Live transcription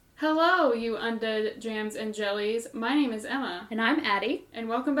Hello, you undead jams and jellies. My name is Emma. And I'm Addie. And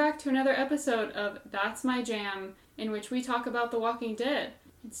welcome back to another episode of That's My Jam, in which we talk about The Walking Dead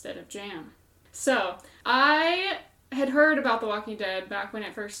instead of jam. So, I had heard about The Walking Dead back when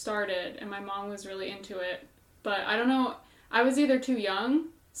it first started, and my mom was really into it. But I don't know, I was either too young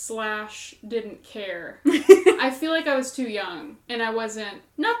 / didn't care. I feel like I was too young, and I wasn't,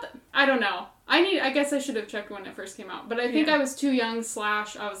 I don't know. I guess I should have checked when it first came out, but I think I was too young /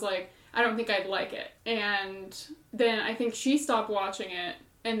 I was like, I don't think I'd like it. And then I think she stopped watching it,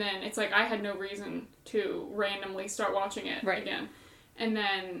 and then it's like I had no reason to randomly start watching it again. And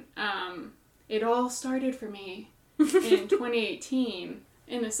then it all started for me in 2018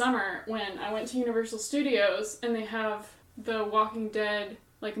 in the summer when I went to Universal Studios, and they have the Walking Dead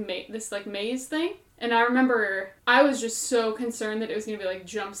this maze thing. And I remember I was just so concerned that it was going to be like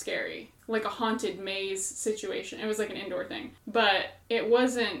jump scary, like a haunted maze situation. It was like an indoor thing. But it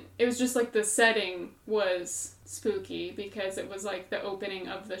wasn't, it was just like the setting was spooky because it was like the opening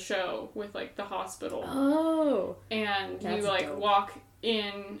of the show with like the hospital. Oh. And That's you like dope. walk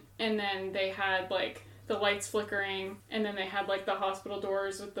in, and then they had like the lights flickering, and then they had like the hospital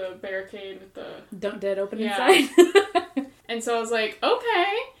doors with the barricade with the... Don't Dead open inside. And so I was like,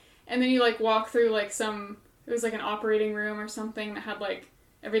 okay. And then you, like, walk through, like, it was, like, an operating room or something that had, like,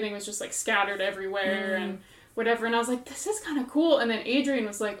 everything was just, like, scattered everywhere and whatever. And I was like, this is kind of cool. And then Adrian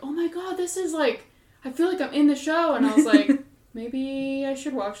was like, oh, my God, this is, like, I feel like I'm in the show. And I was like, maybe I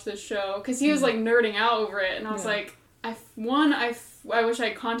should watch this show. Because he was, like, nerding out over it. And I was like, I wish I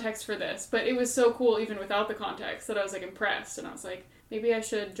had context for this. But it was so cool, even without the context, that I was, like, impressed. And I was like, maybe I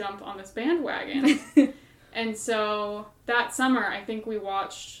should jump on this bandwagon. And so that summer, I think we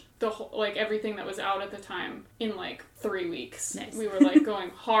watched the whole, like, everything that was out at the time in, like, 3 weeks. Nice. We were, like, going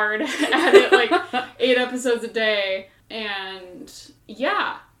hard at it, like, 8 episodes a day. And,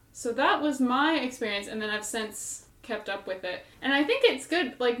 yeah. So that was my experience, and then I've since kept up with it. And I think it's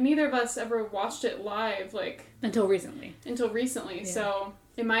good. Like, neither of us ever watched it live, like... Until recently. Yeah. So...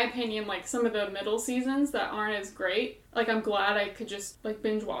 In my opinion, like, some of the middle seasons that aren't as great, like, I'm glad I could just, like,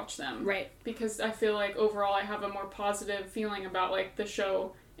 binge watch them. Right. Because I feel like, overall, I have a more positive feeling about, like, the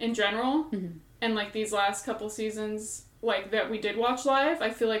show in general. Mm-hmm. And, like, these last couple seasons, like, that we did watch live,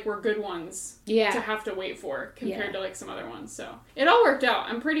 I feel like were good ones to have to wait for compared to, like, some other ones. So, it all worked out.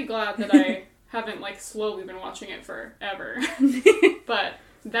 I'm pretty glad that I haven't, like, slowly been watching it forever. But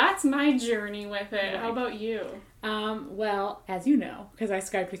that's my journey with it. Right. How about you? Well, as you know, because I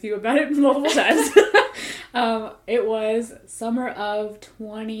Skyped with you about it multiple times, it was summer of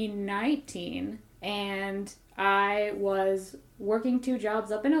 2019, and I was working 2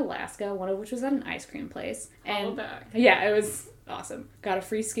 jobs up in Alaska, one of which was at an ice cream place. And back. Yeah, it was awesome. Got a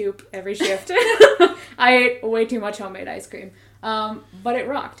free scoop every shift. I ate way too much homemade ice cream, but it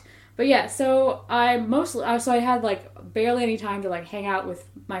rocked. But yeah, so I had like barely any time to like hang out with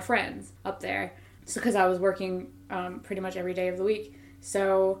my friends up there. So, because I was working pretty much every day of the week.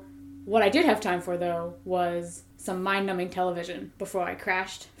 So, what I did have time for, though, was some mind-numbing television before I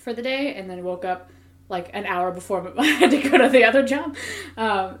crashed for the day, and then woke up, like, an hour before I had to go to the other job.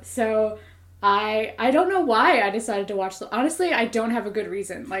 So, I don't know why I decided to watch honestly, I don't have a good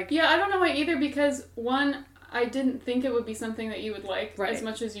reason. Like, yeah, I don't know why either, because, 1, I didn't think it would be something that you would like as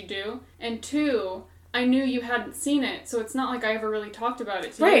much as you do, and 2... I knew you hadn't seen it, so it's not like I ever really talked about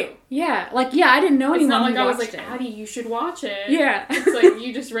it to you. Right, yeah. Like, yeah, I didn't know anyone who watched it. It's not like I was like, Addie, you should watch it. Yeah. It's like,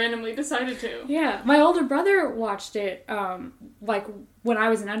 you just randomly decided to. Yeah. My older brother watched it, like, when I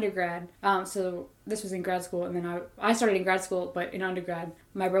was in undergrad. So this was in grad school, and then I started in grad school, but in undergrad,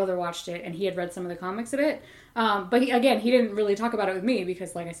 my brother watched it, and he had read some of the comics of it. But he didn't really talk about it with me,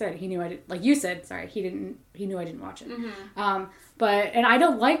 because, like I said, he knew I didn't, like you said, sorry, he knew I didn't watch it. Mm-hmm. And I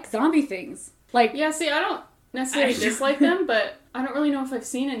don't like zombie things. Like, yeah, see, I don't necessarily dislike them, but I don't really know if I've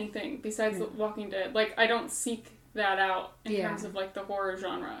seen anything besides The Walking Dead. Like, I don't seek that out in terms of, like, the horror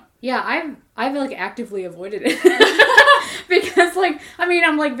genre. Yeah, I've like, actively avoided it. Because, like, I mean,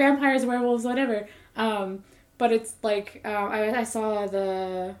 I'm like, vampires, werewolves, whatever. But it's, like, I saw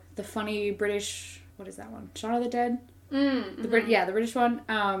the funny British, what is that one? Shaun of the Dead? Mm-hmm. The British one.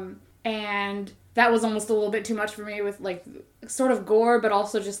 And that was almost a little bit too much for me with, like, sort of gore, but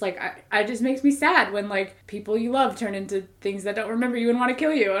also just, like, I just makes me sad when, like, people you love turn into things that don't remember you and want to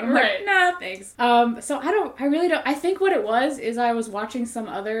kill you. And I'm like, nah, thanks. So I really don't, I think what it was is I was watching some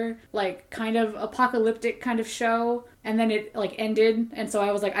other, like, kind of apocalyptic kind of show, and then it, like, ended, and so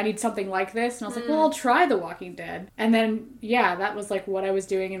I was like, I need something like this, and I was like, well, I'll try The Walking Dead. And then, yeah, that was, like, what I was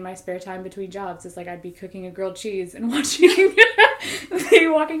doing in my spare time between jobs, is, like, I'd be cooking a grilled cheese and watching The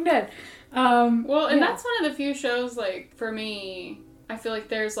Walking Dead. Well, and that's one of the few shows, like, for me, I feel like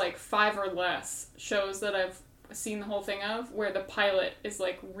there's like 5 or less shows that I've seen the whole thing of where the pilot is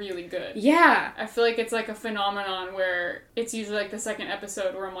like really good. Yeah. I feel like it's like a phenomenon where it's usually like the second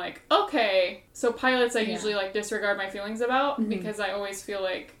episode where I'm like, okay, so pilots I usually like disregard my feelings about because I always feel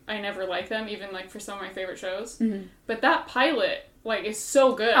like I never like them, even like for some of my favorite shows. But that pilot like is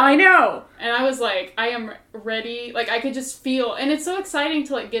so good. I know. And I was like, I am ready. Like I could just feel, and it's so exciting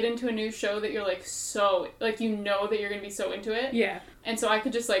to like get into a new show that you're like so like you know that you're gonna be so into it. Yeah. And so I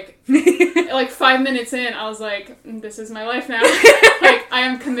could just like 5 minutes in, I was like, this is my life now. Like I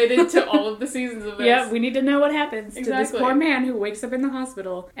am committed to all of the seasons of this. Yeah, we need to know what happens to this Exactly. poor man who wakes up in the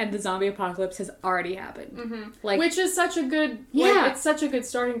hospital and the zombie apocalypse has already happened. Like, which is such a good, it's such a good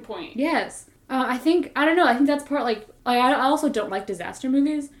starting point. Yes. I think that's part, like I also don't like disaster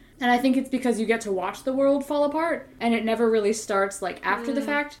movies. And I think it's because you get to watch the world fall apart and it never really starts, like, after the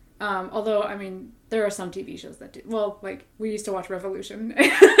fact. Although, I mean, there are some TV shows that do. Well, like, we used to watch Revolution.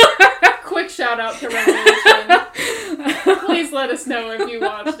 Quick shout out to Revolution. Please let us know if you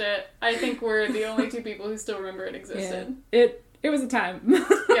watched it. I think we're the only 2 people who still remember it existed. Yeah. It was a time.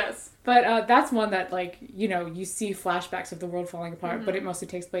 Yes. But that's one that, like, you know, you see flashbacks of the world falling apart, but it mostly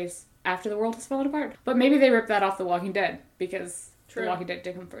takes place after the world has fallen apart. But maybe they ripped that off The Walking Dead, because The Walking Dead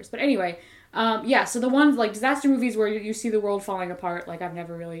did come first. But anyway, so the ones, like, disaster movies where you see the world falling apart, like, I've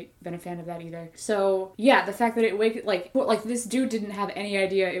never really been a fan of that either. So, yeah, the fact that it like, this dude didn't have any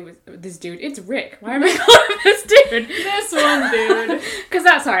idea it was, this dude, it's Rick. Why am I calling him this dude? This one dude. Because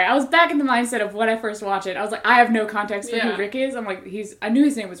I was back in the mindset of when I first watched it. I was like, I have no context for who Rick is. I'm like, I knew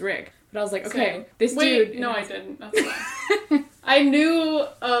his name was Rick. But I was like, okay, this dude... No, I didn't. That's fine. I knew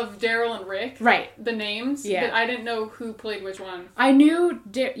of Daryl and Rick. Right. The names. Yeah. But I didn't know who played which one. I knew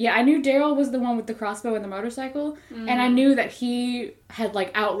Daryl was the one with the crossbow and the motorcycle. And I knew that he had,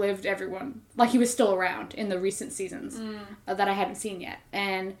 like, outlived everyone. Like, he was still around in the recent seasons that I hadn't seen yet.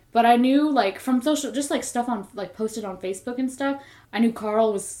 But I knew, like, from social... Just, like, stuff on, like, posted on Facebook and stuff, I knew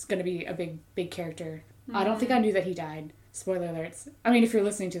Carl was going to be a big character. I don't think I knew that he died. Spoiler alerts. I mean, if you're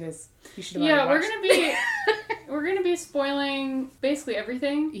listening to this, you should have already watched. we're gonna be spoiling basically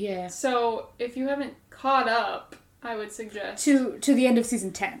everything. Yeah. So if you haven't caught up, I would suggest to the end of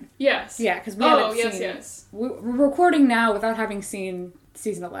season 10. Yes. Yeah, because we haven't seen. Yes. We're recording now without having seen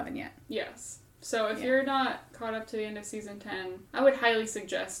season 11 yet. Yes. So if you're not caught up to the end of season 10, I would highly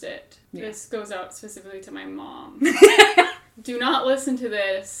suggest it. Yeah. This goes out specifically to my mom. Do not listen to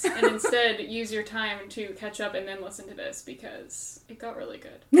this and instead use your time to catch up and then listen to this because it got really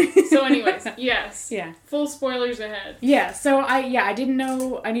good. So anyways, yes. Yeah. Full spoilers ahead. Yeah, so I didn't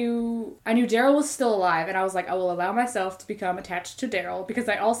know, I knew Daryl was still alive and I was like, I will allow myself to become attached to Daryl because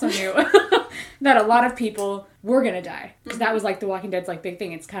I also knew that a lot of people were gonna die. Because that was like The Walking Dead's like big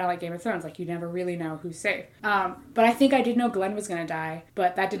thing. It's kind of like Game of Thrones. Like you never really know who's safe. But I think I did know Glenn was gonna die,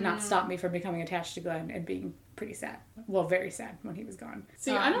 but that did not stop me from becoming attached to Glenn and being pretty sad. Well, very sad when he was gone.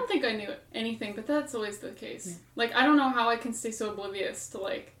 See, I don't think I knew anything, but that's always the case. Yeah. Like, I don't know how I can stay so oblivious to,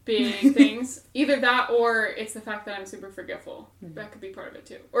 like, big things. Either that or it's the fact that I'm super forgetful. That could be part of it,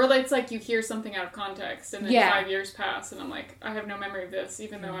 too. Or, like, it's like you hear something out of context and then 5 years pass and I'm like, I have no memory of this,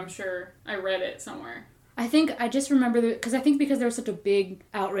 even though I'm sure I read it somewhere. I just remember because there was such a big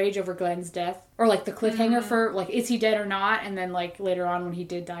outrage over Glenn's death, or like the cliffhanger for like, is he dead or not? And then like later on when he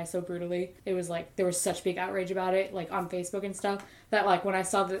did die so brutally, it was like there was such big outrage about it, like on Facebook and stuff, that like when I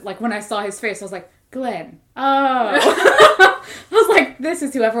saw his face, I was like, Glenn. Oh. I was like, this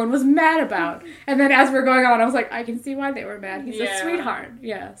is who everyone was mad about. And then as we're going on, I was like, I can see why they were mad. He's a sweetheart.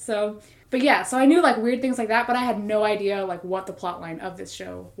 Yeah. So I knew like weird things like that, but I had no idea like what the plot line of this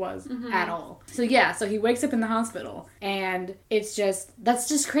show was at all. So he wakes up in the hospital and that's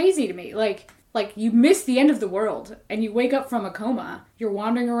just crazy to me. Like, you miss the end of the world, and you wake up from a coma. You're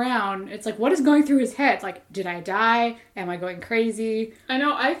wandering around. It's like, what is going through his head? Like, did I die? Am I going crazy? I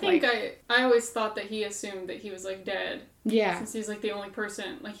know, I think I always thought that he assumed that he was, like, dead. Yeah. Since he's, like, the only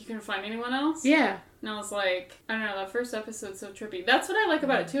person. Like, he couldn't find anyone else. Yeah. And I was like, I don't know, that first episode's so trippy. That's what I like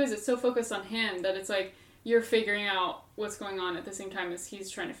about it, too, is it's so focused on him that it's like, you're figuring out what's going on at the same time as he's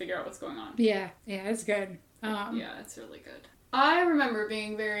trying to figure out what's going on. Yeah. Yeah, it's good. Yeah, it's really good. I remember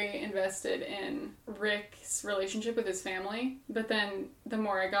being very invested in Rick's relationship with his family, but then the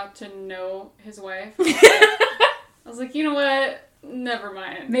more I got to know his wife, I was like, you know what? Never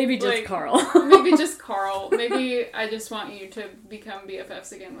mind. Maybe just Carl. Maybe just Carl. Maybe I just want you to become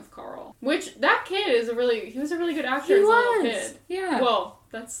BFFs again with Carl. Which, that kid he was a really good actor as a little kid. Yeah. Well,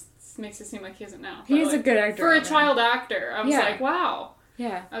 makes it seem like he isn't now. He's a good actor. For a child actor, I was like, wow.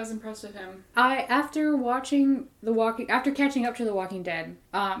 Yeah. I was impressed with him. After catching up to The Walking Dead,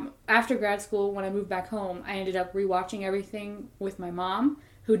 after grad school, when I moved back home, I ended up rewatching everything with my mom,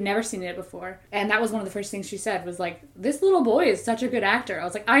 who'd never seen it before. And that was one of the first things she said, was like, this little boy is such a good actor. I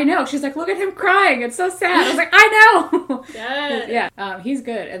was like, I know. She's like, look at him crying. It's so sad. I was like, I know. Yeah. He's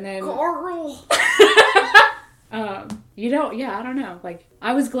good. And then... Carl! I don't know. Like,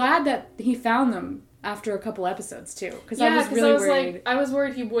 I was glad that he found them after a couple episodes, too. Because I was worried. Like, I was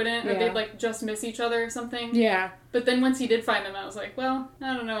worried he wouldn't, or they'd, like, just miss each other or something. Yeah. But then once he did find them, I was like, well,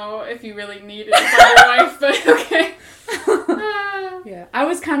 I don't know if you really needed to find your wife, but okay. Yeah. I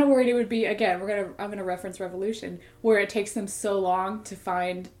was kind of worried it would be, again, I'm gonna reference Revolution, where it takes them so long to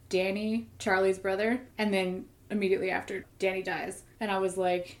find Danny, Charlie's brother, and then immediately after, Danny dies. And I was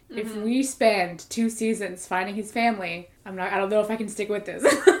like, if we spend 2 seasons finding his family, I don't know if I can stick with this.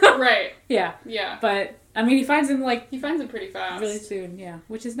 Right. Yeah. Yeah. But, I mean, he finds him pretty fast. really soon, yeah.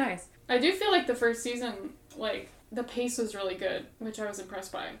 Which is nice. I do feel like the first season, like, the pace was really good, which I was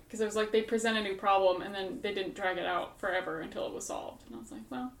impressed by. Because it was like they present a new problem, and then they didn't drag it out forever until it was solved. And I was like,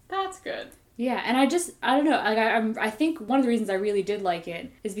 well, that's good. Yeah, and I don't know, like, I think one of the reasons I really did like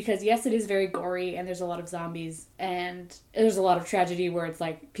it is because, yes, it is very gory, and there's a lot of zombies, and there's a lot of tragedy where it's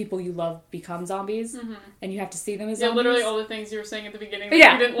like people you love become zombies, and you have to see them as zombies. Yeah, literally all the things you were saying at the beginning that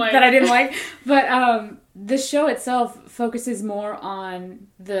you didn't like. That I didn't like. But the show itself focuses more on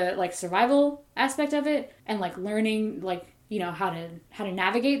the, like, survival aspect of it, and, like, learning, like, you know, how to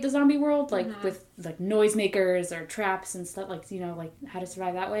navigate the zombie world, like, with, like, noisemakers or traps and stuff, like, you know, like, how to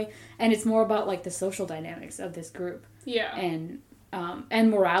survive that way. And it's more about, like, the social dynamics of this group. Yeah. And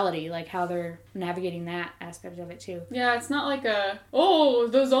morality, like, how they're navigating that aspect of it, too. Yeah, it's not like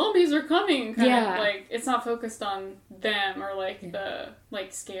the zombies are coming kind of, like, it's not focused on them or, like, the,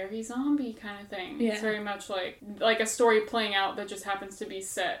 like, scary zombie kind of thing. Yeah. It's very much like a story playing out that just happens to be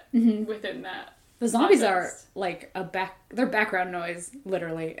set within that. The zombies are, like, they're background noise,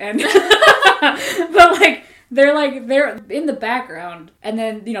 literally. And, but, like, they're in the background, and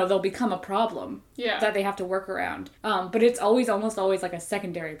then, you know, they'll become a problem that they have to work around. But it's almost always, like, a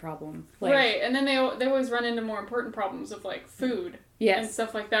secondary problem. Like, right, and then they always run into more important problems of, like, food. Yes. And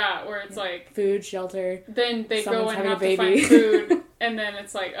stuff like that, where it's like... Food, shelter. Then they go and have to find food, and then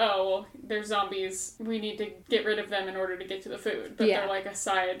it's like, oh, well, they're zombies. We need to get rid of them in order to get to the food. But they're like a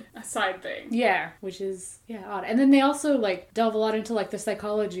side thing. Yeah, which is, odd. And then they also, like, delve a lot into, like, the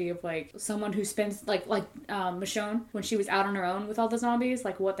psychology of, like, someone who spends, like Michonne, when she was out on her own with all the zombies,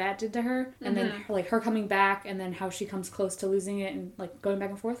 like, what that did to her. And then, like, her coming back, and then how she comes close to losing it, and, like, going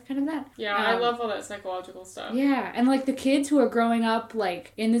back and forth, kind of that. Yeah, I love all that psychological stuff. Yeah, and, like, the kids who are growing up,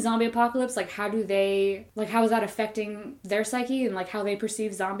 like, in the zombie apocalypse, like, how is that affecting their psyche, and, like, how they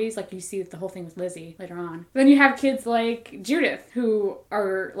perceive zombies? Like, you see the whole thing with Lizzie later on. Then you have kids like Judith, who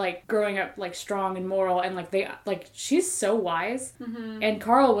are, like, growing up, like, strong and moral, and, like, she's so wise. And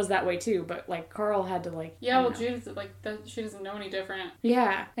Carl was that way, too, but, like, Carl had to, like... Yeah, well, Judith, like, she doesn't know any different.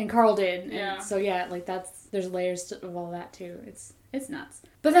 Yeah, and Carl did. And so, like, there's layers of all that, too. It's nuts.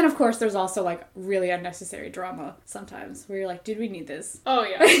 But then, of course, there's also, like, really unnecessary drama sometimes, where you're like, did we need this? Oh,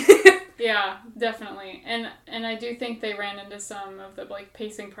 yeah. Yeah, definitely. And I do think they ran into some of the, like,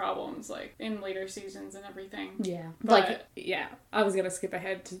 pacing problems, like, in later seasons and everything. Yeah. But, I was gonna skip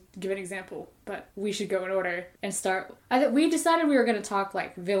ahead to give an example, but we should go in order and start... we decided we were gonna talk,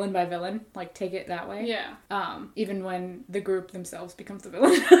 like, villain by villain, like, take it that way. Yeah. Even when the group themselves becomes the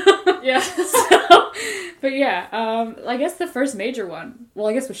villain. Yeah. But yeah, I guess the first major one, well,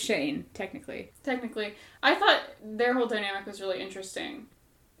 I guess was Shane, technically. I thought their whole dynamic was really interesting.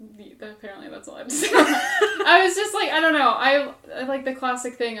 Apparently that's all I have to say. I was just like, I don't know. I like the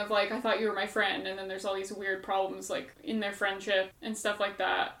classic thing of, like, I thought you were my friend, and then there's all these weird problems, like, in their friendship and stuff like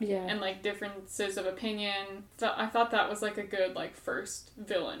that. Yeah. And, like, differences of opinion. So I thought that was, like, a good, like, first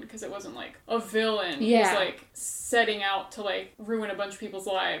villain, because it wasn't, like, a villain. Yeah. It was, like, setting out to, like, ruin a bunch of people's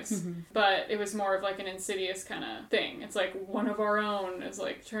lives. But it was more of, like, an insidious kind of thing. It's, like, one of our own is,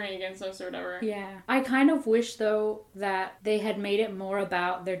 like, turning against us or whatever. Yeah. I kind of wish, though, that they had made it more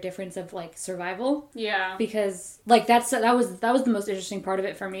about their difference of, like, survival. Yeah. Because, like, that was the most interesting part of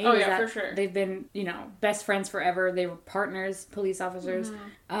it for me. Oh, yeah, for sure. They've been, you know, best friends forever. They were partners, police officers.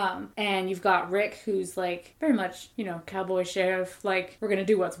 And you've got Rick, who's, like, very much, you know, cowboy sheriff. Like, we're gonna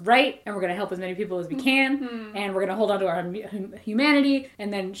do what's right, and we're gonna help as many people as we can, and we're gonna hold on to our humanity.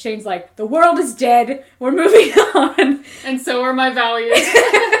 And then Shane's like, the world is dead. We're moving on. And so are my values.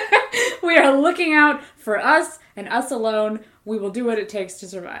 We are looking out for us and us alone. we will do what it takes to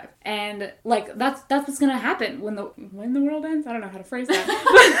survive. And like that's what's gonna happen when the world ends. I don't know how to phrase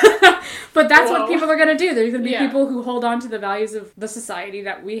that, but that's what people are gonna do. There's gonna be people who hold on to the values of the society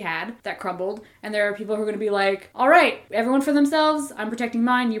that we had that crumbled, and there are people who are gonna be like, all right, everyone for themselves. I'm protecting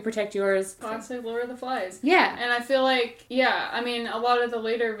mine. You protect yours. Classic Lord of the Flies. Yeah, and I feel like I mean a lot of the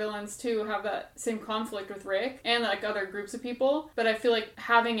later villains too have that same conflict with Rick and like other groups of people, but I feel like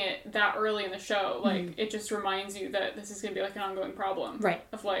having it that early in the show, like it just reminds you that this is gonna be like an ongoing problem, right?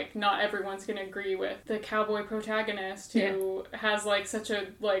 Of like not everyone's gonna agree with the cowboy protagonist who has like such a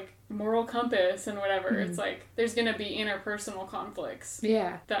like moral compass and whatever. It's like there's gonna be interpersonal conflicts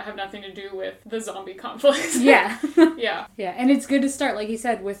that have nothing to do with the zombie conflicts. Yeah. Yeah, and it's good to start, like you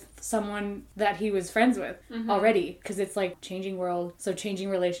said, with someone that he was friends with already, because it's like changing world, so changing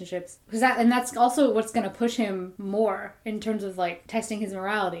relationships, because that's also what's gonna push him more in terms of like testing his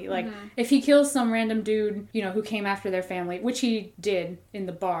morality. Like if he kills some random dude, you know, who came after their family, which he did in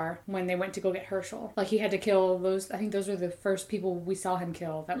the bar when they went to go get Herschel, like he had to kill those, I think those were the first people we saw him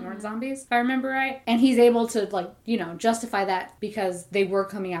kill that weren't zombies, if I remember right. And he's able to, like, you know, justify that because they were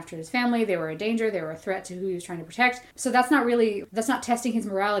coming after his family, they were a danger, they were a threat to who he was trying to protect. So that's not testing his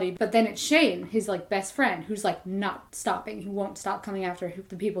morality. But then it's Shane, his like best friend, who's like not stopping. He won't stop coming after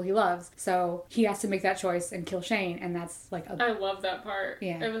the people he loves. So he has to make that choice and kill Shane, and that's like I love that part.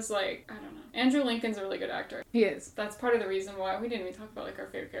 Yeah. It was like, I don't know. Andrew Lincoln's a really good actor. He is. That's part of the reason why we didn't even talk about like our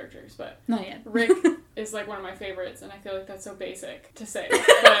favorite characters, but not yet. Rick is like one of my favorites, and I feel like that's so basic to say.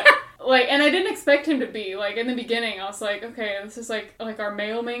 But like, and I didn't expect him to be like in the beginning. I was like, okay, this is like our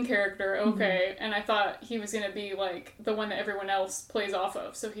male main character, okay. And I thought he was gonna be like the one that everyone else plays off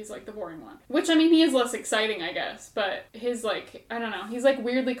of, so he's like the boring one. Which I mean, he is less exciting, I guess, but his like, I don't know, he's like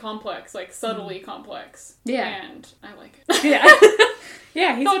weirdly complex, like subtly complex. Yeah, and I like it. Yeah.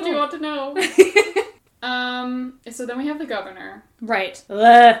 Yeah, he's Told you what to know. So then we have the governor. Right.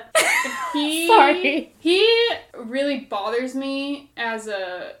 Sorry. He really bothers me as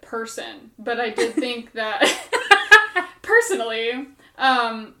a person, but I did think that personally,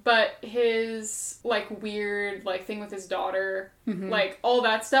 but his like weird like thing with his daughter, like all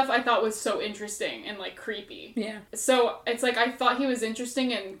that stuff I thought was so interesting and like creepy. Yeah. So it's like I thought he was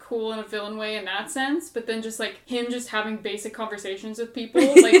interesting and cool in a villain way in that sense, but then just like him just having basic conversations with people,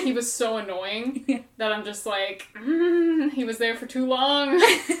 like he was so annoying that I'm just like, he was there for too long.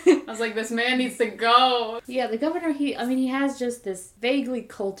 I was like, this man needs to go. Yeah, the governor, he has just this vaguely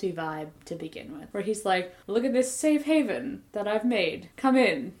culty vibe to begin with, where he's like, look at this safe haven that I've made. Come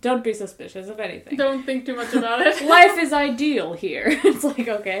in. Don't be suspicious of anything. Don't think too much about it. Life is ideal here. It's like,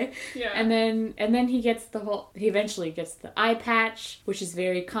 okay. Yeah. And then he eventually gets the eye patch, which is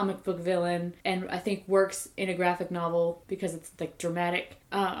very comic book villain, and I think works in a graphic novel because it's like dramatic.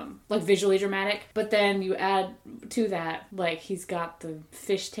 Like visually dramatic, but then you add to that, like he's got the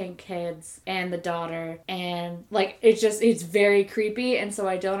fish tank heads and the daughter, and like it's very creepy, and so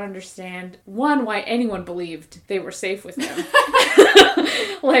I don't understand why anyone believed they were safe with him.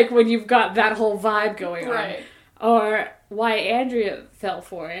 Like when you've got that whole vibe going on. Right. Or why Andrea fell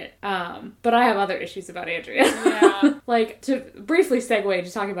for it. But I have other issues about Andrea. Yeah. Like, to briefly segue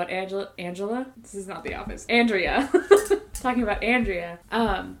into talking about Angela? This is not The Office. Andrea. Talking about Andrea.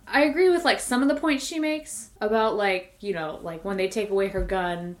 I agree with, like, some of the points she makes about, like, you know, like, when they take away her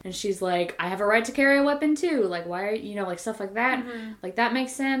gun, and she's like, I have a right to carry a weapon, too. Like, why are you know, like, stuff like that. Mm-hmm. Like, that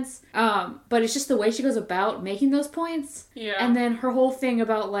makes sense. But it's just the way she goes about making those points. Yeah. And then her whole thing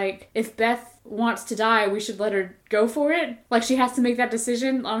about, like, if Beth wants to die, we should let her go for it. Like, she has to make that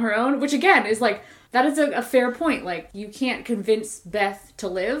decision on her own, which again is like, that is a fair point. Like, you can't convince Beth to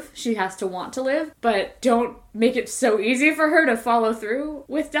live. She has to want to live, but don't make it so easy for her to follow through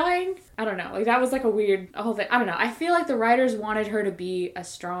with dying. I don't know. Like, that was like a whole thing. I don't know. I feel like the writers wanted her to be a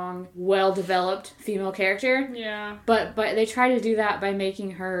strong, well-developed female character. Yeah. But they try to do that by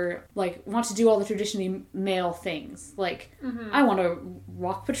making her, like, want to do all the traditionally male things. Like, I want to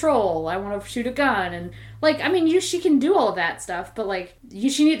walk patrol. I want to shoot a gun. And, like, I mean, she can do all of that stuff, but, like,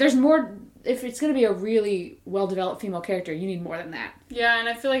 there's more. If it's going to be a really well-developed female character, you need more than that. Yeah, and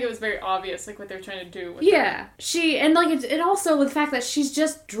I feel like it was very obvious, like, what they're trying to do with her. And, like, it also the fact that she's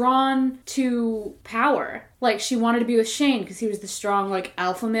just drawn to power. Like, she wanted to be with Shane because he was the strong, like,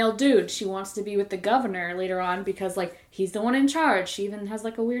 alpha male dude. She wants to be with the governor later on because, like, he's the one in charge. She even has,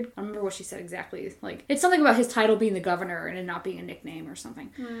 like, a weird... I don't remember what she said exactly. Like, it's something about his title being the governor and it not being a nickname or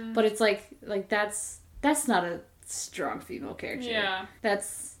something. But it's, like that's not a strong female character. Yeah.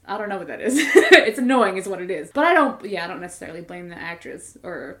 That's I don't know what that is. It's annoying is what it is. But I don't necessarily blame the actress,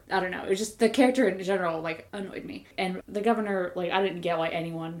 or I don't know. It was just the character in general, like, annoyed me. And the governor, like, I didn't get why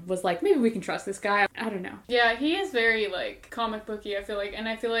anyone was like, maybe we can trust this guy. I don't know. Yeah, he is very, like, comic booky, I feel like. And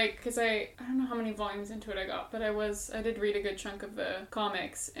I feel like, because I don't know how many volumes into it I got, but I did read a good chunk of the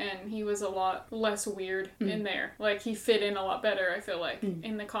comics, and he was a lot less weird in there. Like, he fit in a lot better, I feel like,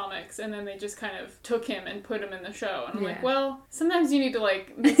 in the comics. And then they just kind of took him and put him in the show. And I'm like, well, sometimes you need to,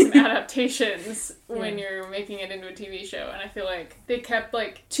 like, make some adaptations when you're making it into a TV show. And I feel like they kept,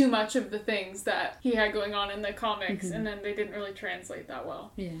 like, too much of the things that he had going on in the comics, and then they didn't really translate that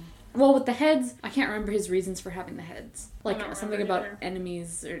well. Yeah. Well, with the heads, I can't remember his reasons for having the heads. Like, something about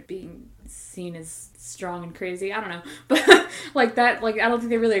enemies or being seen as strong and crazy. I don't know. But, like, that, like, I don't think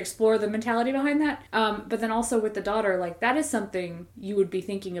they really explore the mentality behind that. But then also with the daughter, like, that is something you would be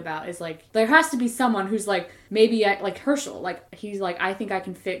thinking about is, like, there has to be someone who's, like, maybe, like, Herschel. Like, he's like, I think I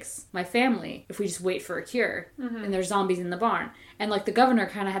can fix my family if we just wait for a cure. And there's zombies in the barn. And, like, the governor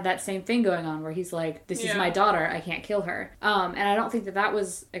kind of had that same thing going on where he's like, this is my daughter, I can't kill her. And I don't think that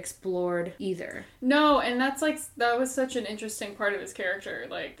was explored either. No, and that's, like, that was such an interesting part of his character,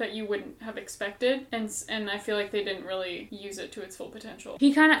 like, that you wouldn't have expected. And I feel like they didn't really use it to its full potential.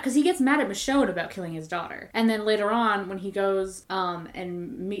 He kind of, because he gets mad at Michonne about killing his daughter. And then later on, when he goes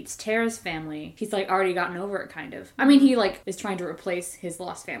and meets Tara's family, he's, like, already gotten over it, kind of. I mean, he, like, is trying to replace his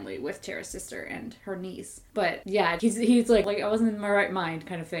lost family with Tara's sister and her niece. But, yeah, he's like, I wasn't in my right mind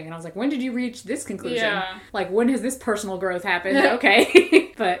kind of thing. And I was like, when did you reach this conclusion? Yeah. Like, when has this personal growth happened?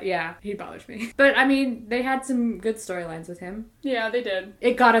 Okay. But, yeah, he bothers me. But, I mean, they had some good storylines with him. Yeah, they did.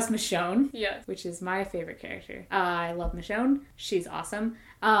 It got us Michonne. Yeah. Which is my favorite character. I love Michonne. She's awesome.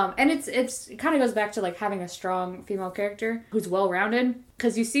 And it kind of goes back to, like, having a strong female character who's well-rounded.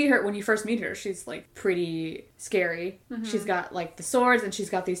 Because you see her, when you first meet her, she's, like, pretty scary. She's got, like, the swords, and she's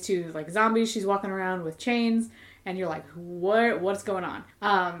got these two, like, zombies she's walking around with chains. And you're like, what's going on?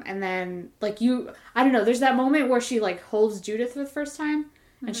 And then, like, I don't know, there's that moment where she, like, holds Judith for the first time.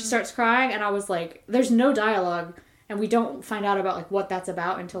 And she starts crying, and I was like, there's no dialogue. And we don't find out about, like, what that's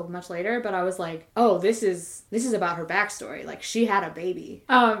about until much later. But I was like, oh, this is about her backstory. Like, she had a baby.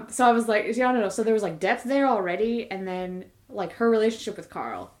 So I was like, I don't know. So there was, like, depth there already. And then, like, her relationship with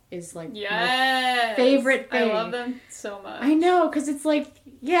Carl is, like, my favorite thing. I love them so much. I know, because it's like,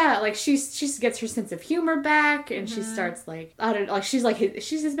 yeah, like, she gets her sense of humor back. And she starts, like, I don't know, like,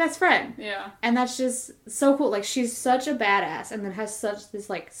 she's his best friend. Yeah. And that's just so cool. Like, she's such a badass and then has such this,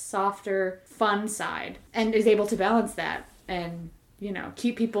 like, softer, fun side. And is able to balance that. And, you know,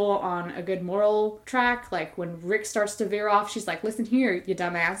 keep people on a good moral track. Like, when Rick starts to veer off, she's like, listen here, you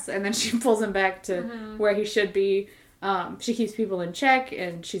dumbass. And then she pulls him back to where he should be. She keeps people in check,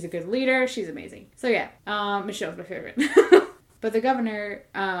 and she's a good leader. She's amazing. So, yeah, Michonne's my favorite. But the governor,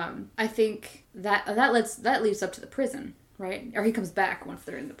 I think that leads up to the prison, right? Or he comes back once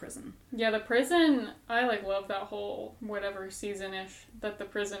they're in the prison. Yeah, the prison, I, like, love that whole whatever season-ish that the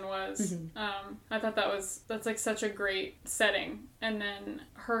prison was. I thought that's, like, such a great setting. And then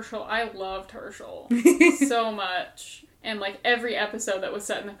Herschel, I loved Herschel so much. And, like, every episode that was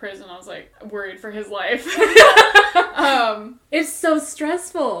set in the prison, I was, like, worried for his life. It's so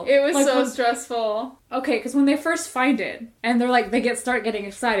stressful. It was, like, so stressful. Okay, because when they first find it, and they're like, start getting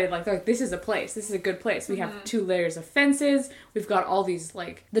excited, like, they're like, this is a place. This is a good place. We have 2 layers of fences. We've got all these,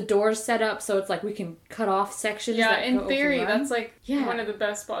 like, the doors set up, so it's like we can cut off sections. Yeah, in theory, that's, like, one of the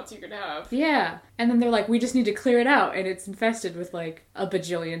best spots you could have. Yeah. And then they're like, we just need to clear it out, and it's infested with, like, a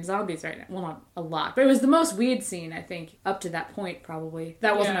bajillion zombies right now. Well, not a lot, but it was the most weird scene, I think, up to that point, probably.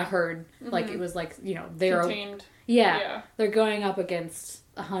 That wasn't a herd. Like, it was, like, you know, they're... Contained. Yeah. They're going up against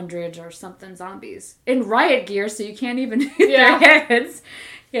 100 or something zombies in riot gear, so you can't even hit their heads.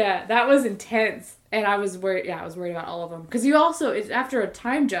 Yeah, that was intense. And I was worried. Yeah, I was worried about all of them. Because it's after a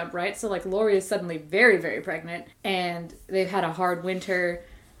time jump, right? So, like, Lori is suddenly very, very pregnant, and they've had a hard winter,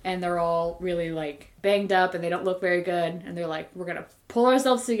 and they're all really, like, banged up, and they don't look very good. And they're like, we're gonna pull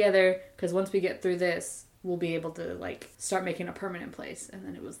ourselves together, because once we get through this, we'll be able to, like, start making a permanent place. And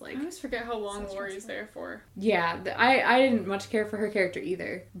then it was like... I always forget how long Lori's there for. Yeah, I didn't much care for her character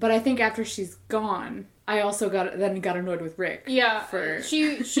either. But I think after she's gone, I also got annoyed with Rick. Yeah,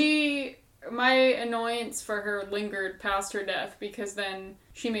 she my annoyance for her lingered past her death, because then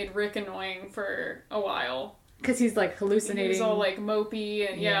she made Rick annoying for a while. Because he's, like, hallucinating. He was all, like, mopey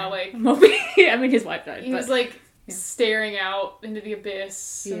and, like... Mopey? I mean, his wife died. He was, like... staring out into the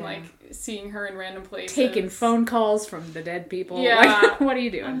abyss and Yeah. like seeing her in random places. Taking phone calls from the dead people. Yeah. Like, what are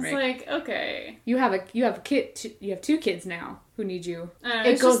you doing, I was Rick? like, okay. You have a kid. You have 2 kids now who need you. I don't know,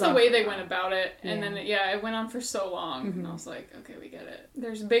 It it's goes just the on way for a they while. went about it. And then, it went on for so long. And I was like, okay, we get it.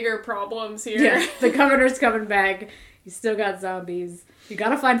 There's bigger problems here. Yeah, the governor's coming back. You still got zombies. You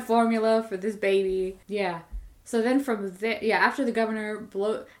gotta find formula for this baby. Yeah. So then from there, after the governor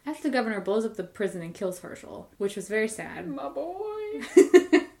blows up the prison and kills Herschel, which was very sad. My boy.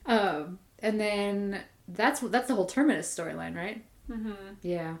 And then that's the whole Terminus storyline, right? Mm-hmm.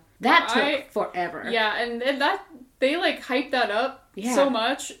 Yeah. That took forever. Yeah, and that they like hyped that up so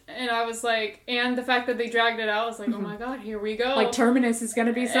much, and I was like, and the fact that they dragged it out, I was like, oh my god, here we go. Like Terminus is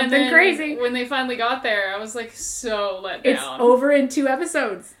gonna be And something then crazy. when they finally got there, I was like so let It's down. over in 2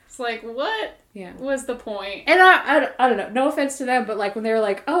 episodes. It's like, what Yeah. was the point? And I don't know, no offense to them, but like when they were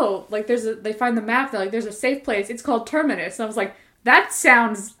like, oh, like they find the map, they're like, there's a safe place, it's called Terminus. And I was like, that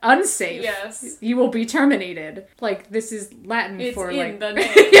sounds unsafe. Yes. You will be terminated. Like, this is Latin It's for in like... the name.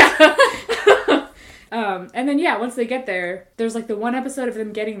 Yeah. And then, once they get there, there's like the one episode of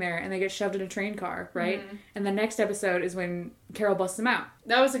them getting there and they get shoved in a train car, right? Mm-hmm. And the next episode is when Carol busts them out.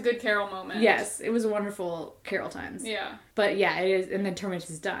 That was a good Carol moment. Yes, it was a wonderful Carol times. Yeah. But yeah, it is, and then Terminus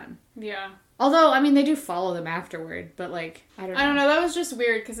is done. Yeah. Although, I mean, they do follow them afterward, but like, I don't know. That was just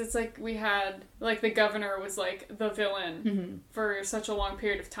weird because it's like we had, like, the governor was like the villain for such a long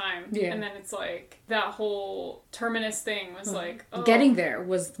period of time. Yeah. And then it's like that whole Terminus thing was like, oh. Getting there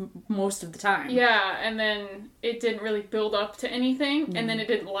was most of the time. Yeah, and then it didn't really build up to anything, and then it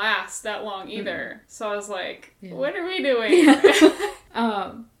didn't last that long either. So I was like, what are we doing?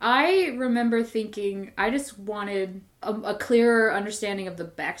 I remember thinking I just wanted a clearer understanding of the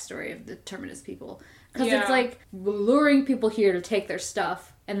backstory of the Terminus people. Because it's like luring people here to take their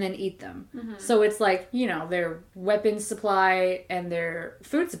stuff and then eat them. So it's like, their weapons supply and their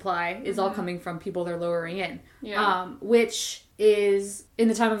food supply is all coming from people they're luring in. Yeah. Which is, in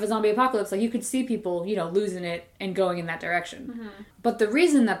the time of a zombie apocalypse, like you could see people, losing it and going in that direction. But the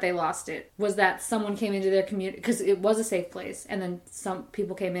reason that they lost it was that someone came into their community, because it was a safe place, and then some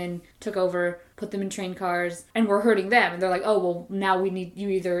people came in, took over, put them in train cars, and were hurting them. And they're like, oh, well, now we need you,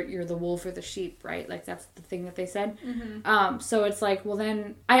 either you're the wolf or the sheep, right? Like, that's the thing that they said. So it's like, well,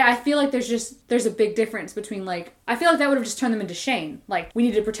 then, I feel like there's a big difference between, like, I feel like that would have just turned them into Shane. Like, we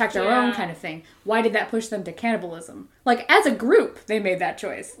need to protect our own kind of thing. Why did that push them to cannibalism? Like, as a group, they made that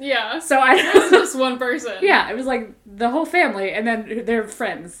choice. Yeah. So It was just one person. Yeah, it was like the whole family and then their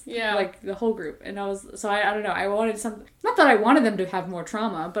friends. Yeah. Like the whole group. And I don't know, I wanted something, not that I wanted them to have more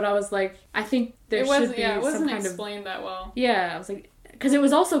trauma, but I was like, I think there should be it wasn't some kind explained that well. I was like, because it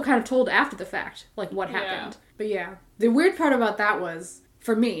was also kind of told after the fact, like what happened. But the weird part about that was,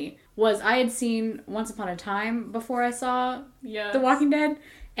 for me, was I had seen Once Upon a Time before I saw The Walking Dead,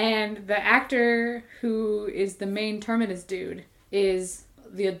 and the actor who is the main Terminus dude is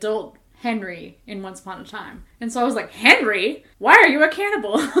the adult Henry in Once Upon a Time. And so I was like, Henry? Why are you a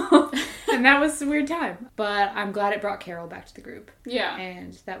cannibal? And that was a weird time. But I'm glad it brought Carol back to the group. Yeah.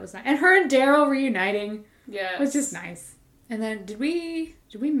 And that was nice. And her and Daryl reuniting was just nice. And then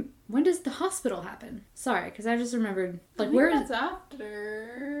when does the hospital happen? Sorry, because I just remembered, like, where that's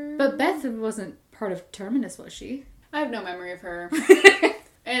after. But Beth wasn't part of Terminus, was she? I have no memory of her.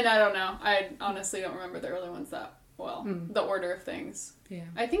 And I don't know. I honestly don't remember the early ones that well. The order of things. Yeah.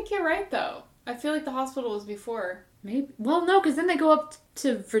 I think you're right, though. I feel like the hospital was before. Maybe. Well, no, because then they go up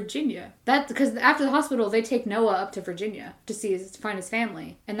to Virginia. Because after the hospital, they take Noah up to Virginia to find his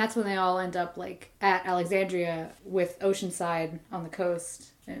family. And that's when they all end up, like, at Alexandria with Oceanside on the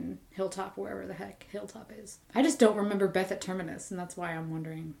coast and Hilltop, wherever the heck Hilltop is. I just don't remember Beth at Terminus, and that's why I'm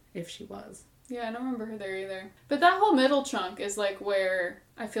wondering if she was. Yeah, I don't remember her there either. But that whole middle chunk is, like, where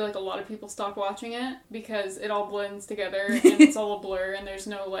I feel like a lot of people stopped watching it because it all blends together and it's all a blur and there's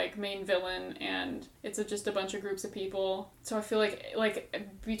no, like, main villain and it's just a bunch of groups of people. So I feel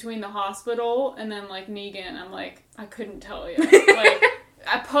like between the hospital and then, like, Negan, I'm like, I couldn't tell you. Like,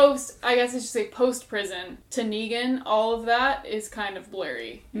 I guess I should say post-prison to Negan, all of that is kind of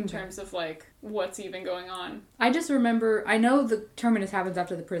blurry in terms of, like, what's even going on. I just remember, I know the Terminus happens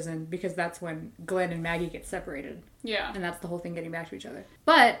after the prison because that's when Glenn and Maggie get separated. Yeah. And that's the whole thing, getting back to each other.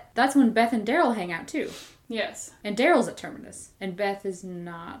 But that's when Beth and Daryl hang out too. Yes. And Daryl's at Terminus. And Beth is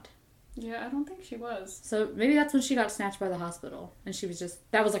not. Yeah, I don't think she was. So maybe that's when she got snatched by the hospital. And she was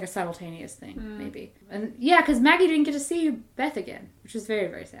that was like a simultaneous thing, maybe. And yeah, because Maggie didn't get to see Beth again, which is very,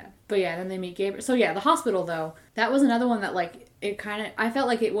 very sad. But yeah, then they meet Gabriel. So yeah, the hospital though, that was another one that, like, I felt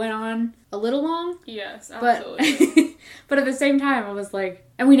like it went on a little long. Yes, absolutely. But at the same time, I was like,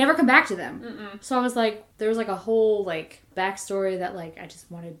 and we never come back to them. Mm-mm. So I was like, there was like a whole like backstory that like I just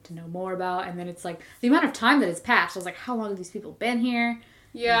wanted to know more about. And then it's like the amount of time that has passed. I was like, how long have these people been here?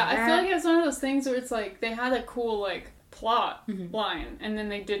 Yeah, I feel like it's one of those things where it's like they had a cool like plot Mm-hmm. line and then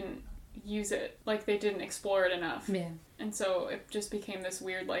they didn't use it. Like they didn't explore it enough. Yeah. And so it just became this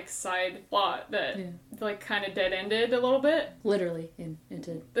weird like side plot that Yeah. like kind of dead ended a little bit. Literally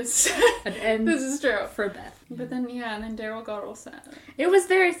into This an end this is true. for Beth. But then and then Daryl got all sad. It was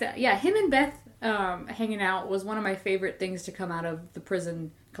very sad. Yeah, him and Beth hanging out was one of my favorite things to come out of the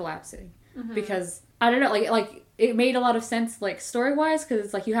prison collapsing. Mm-hmm. Because I don't know, like it made a lot of sense, like story wise, because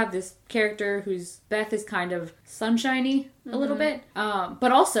it's like you have this character who's Beth is kind of sunshiny a little bit,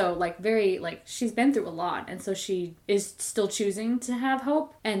 but also like very like she's been through a lot, and so she is still choosing to have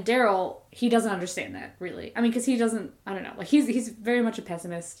hope. And Daryl, he doesn't understand that really. I mean, because he doesn't. I don't know. Like he's very much a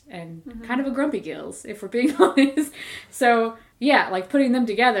pessimist and kind of a grumpy gills, if we're being honest. So yeah, like putting them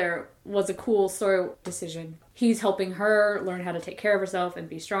together was a cool story decision. He's helping her learn how to take care of herself and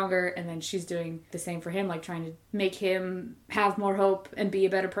be stronger, and then she's doing the same for him, like trying to make him have more hope and be a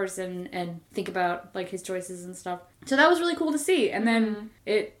better person and think about like his choices and stuff. So that was really cool to see. And then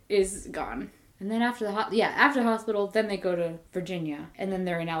it is gone. And then after after the hospital, then they go to Virginia, and then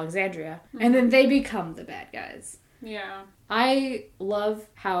they're in Alexandria, and then they become the bad guys. Yeah. I love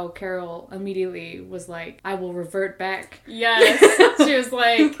how Carol immediately was like, I will revert back. Yes. She was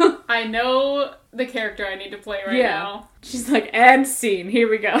like, I know the character I need to play right now. She's like, and scene, here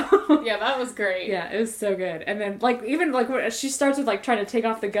we go. Yeah, that was great. Yeah, it was so good. And then, like, even, like, when she starts with, like, trying to take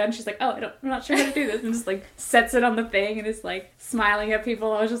off the gun, she's like, oh, I'm not sure how to do this, and just, like, sets it on the thing and is, like, smiling at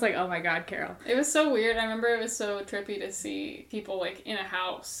people. I was just like, oh my god, Carol. It was so weird. I remember it was so trippy to see people, like, in a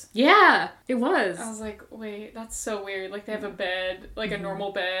house. Yeah, it was. I was like, wait, that's so weird. Like, they have a bed, like a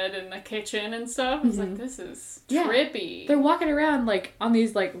normal bed in the kitchen and stuff. I was like, this is trippy. They're walking around, like, on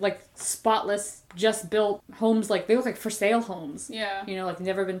these, like spotless, just built homes, like, they look like for sale homes. Yeah. You know, like,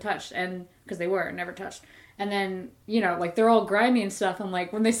 never been touched, and, because they were, never touched. And then, you know, like, they're all grimy and stuff, and,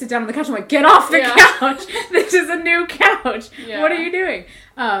 like, when they sit down on the couch, I'm like, get off the couch! This is a new couch! Yeah. What are you doing?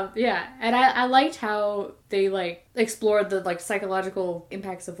 And I liked how they, like, explored the, like, psychological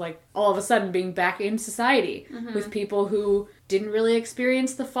impacts of, like, all of a sudden being back in society with people who didn't really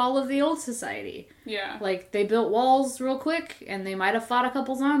experience the fall of the old society. Yeah. Like, they built walls real quick, and they might have fought a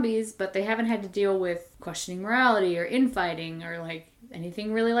couple zombies, but they haven't had to deal with questioning morality or infighting or, like,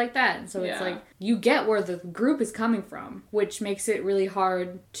 anything really like that. And so it's like, you get where the group is coming from, which makes it really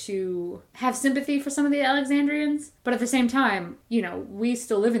hard to have sympathy for some of the Alexandrians. But at the same time, you know, we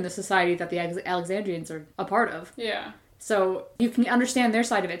still live in the society that the Alexandrians are a part of. Yeah. So you can understand their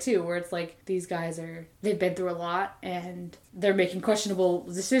side of it too, where it's like, these guys they've been through a lot, and they're making questionable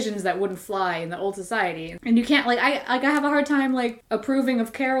decisions that wouldn't fly in the old society. And you can't, I have a hard time, like, approving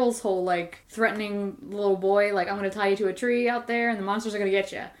of Carol's whole, like, threatening little boy, like, I'm gonna tie you to a tree out there, and the monsters are gonna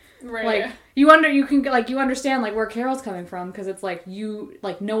get you. Right. Like, you understand, like, where Carol's coming from, because it's like,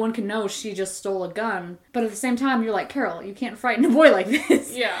 no one can know she just stole a gun. But at the same time, you're like, Carol, you can't frighten a boy like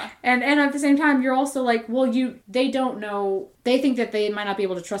this. Yeah. And at the same time, you're also like, well, they don't know, they think that they might not be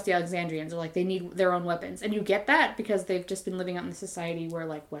able to trust the Alexandrians, or, like, they need their own weapons. And you get that, because they've just been living out in a society where,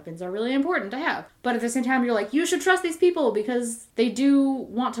 like, weapons are really important to have. But at the same time, you're like, you should trust these people, because they do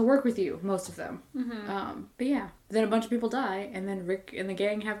want to work with you, most of them. But yeah. Then a bunch of people die, and then Rick and the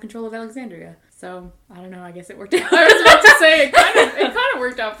gang have control of Alexandria. So, I don't know, I guess it worked out. I was about to say, it kind of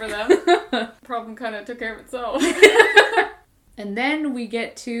worked out for them. Problem kind of took care of itself. And then we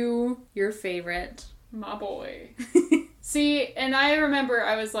get to your favorite. My boy. See, and I remember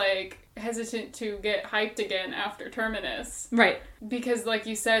I was, like, hesitant to get hyped again after Terminus. Right. Because, like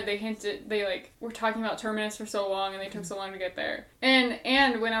you said, they were talking about Terminus for so long, and they took so long to get there.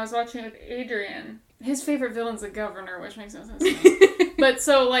 And when I was watching it with Adrian, his favorite villain's the governor, which makes no sense to me. But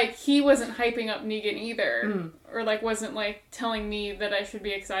so, like, he wasn't hyping up Negan either. Or, like, wasn't, like, telling me that I should be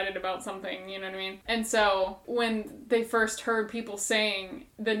excited about something, you know what I mean? And so, when they first heard people saying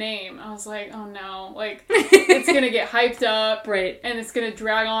the name, I was like, oh no. Like, it's gonna get hyped up. Right. And it's gonna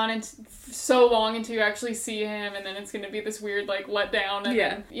drag on so long until you actually see him, and then it's gonna be this weird, like, letdown. And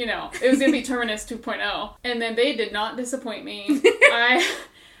then, you know, it was gonna be Terminus 2.0. And then they did not disappoint me.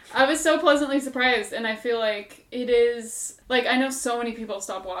 I was so pleasantly surprised, and I feel like it is... Like, I know so many people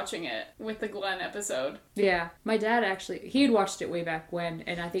stopped watching it with the Glenn episode. Yeah. My dad actually... He had watched it way back when,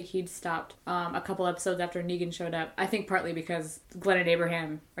 and I think he'd stopped a couple episodes after Negan showed up. I think partly because Glenn and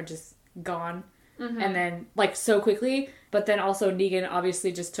Abraham are just gone. And then, like, so quickly. But then also Negan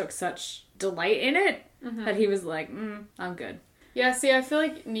obviously just took such delight in it that he was like, I'm good. Yeah, see, I feel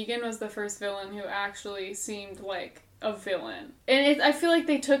like Negan was the first villain who actually seemed like a villain. And I feel like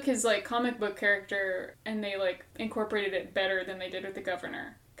they took his, like, comic book character and they, like, incorporated it better than they did with the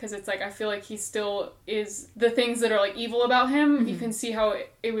Governor. Because it's like, I feel like he still is the things that are, like, evil about him. Mm-hmm. You can see how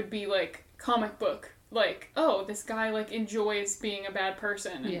it would be, like, comic book. Like, oh, this guy, like, enjoys being a bad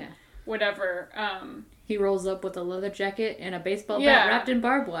person. And whatever. He rolls up with a leather jacket and a baseball bat wrapped in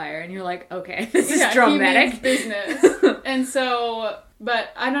barbed wire. And you're like, okay, this is dramatic. He means business. And so... But,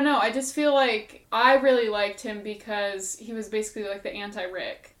 I don't know, I just feel like I really liked him because he was basically, like, the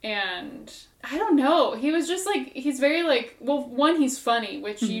anti-Rick. And, I don't know, he was just, like, he's very, like, well, one, he's funny,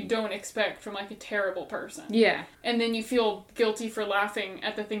 which you don't expect from, like, a terrible person. Yeah. And then you feel guilty for laughing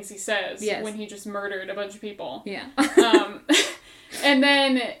at the things he says when he just murdered a bunch of people. Yeah. And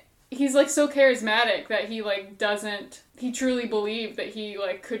then... He's, like, so charismatic that he, like, he truly believed that he,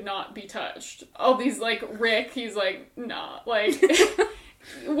 like, could not be touched. All these, like, Rick, he's like, nah, like,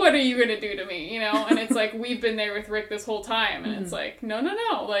 what are you gonna do to me, you know? And it's like, we've been there with Rick this whole time, and it's like, no,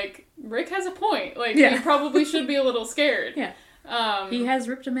 like, Rick has a point. Like, he probably should be a little scared. Yeah. He has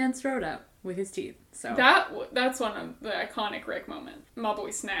ripped a man's throat out with his teeth, so. That's one of the iconic Rick moments. My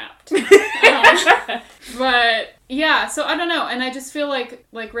boy snapped. But... Yeah, so I don't know, and I just feel like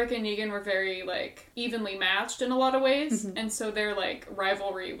Rick and Negan were very, like, evenly matched in a lot of ways, and so their, like,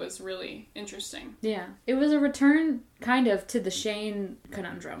 rivalry was really interesting. Yeah. It was a return, kind of, to the Shane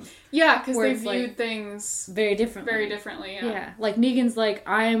conundrum. Yeah, because they viewed things... Very differently. Very differently, yeah. Yeah. Like, Negan's like,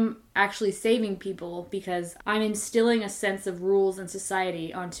 I'm actually saving people because I'm instilling a sense of rules and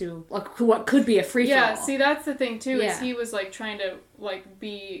society onto, like, what could be a free-for-all. Yeah, see, that's the thing, too, is he was, like, trying to, like,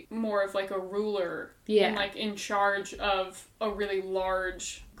 be more of, like, a ruler and, like, in charge of a really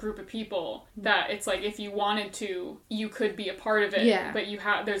large group of people that it's like, if you wanted to, you could be a part of it, but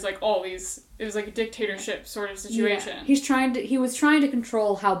there's, like, all these, it was like a dictatorship sort of situation. Yeah. He was trying to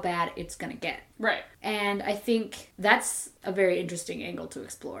control how bad it's gonna get. Right. And I think that's a very interesting angle to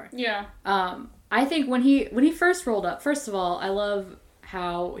explore. Yeah. I think when he first rolled up, first of all, I love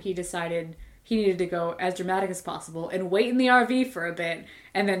how he decided he needed to go as dramatic as possible and wait in the RV for a bit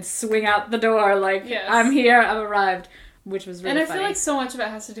and then swing out the door like, I'm here, I've arrived, which was really funny. And I feel like so much of it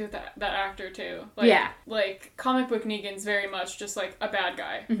has to do with that actor, too. Like, like, comic book Negan's very much just, like, a bad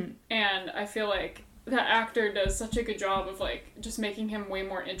guy. Mm-hmm. And I feel like that actor does such a good job of, like, just making him way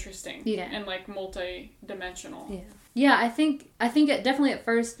more interesting. Yeah. And, like, multi-dimensional. Yeah. Yeah, I think it definitely at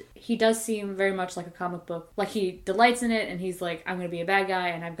first, he does seem very much like a comic book. Like, he delights in it, and he's like, I'm going to be a bad guy,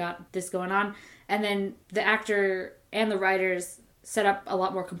 and I've got this going on. And then the actor and the writers set up a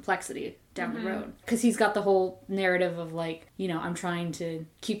lot more complexity down the road. Because he's got the whole narrative of, like, you know, I'm trying to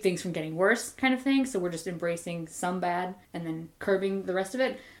keep things from getting worse kind of thing, so we're just embracing some bad and then curbing the rest of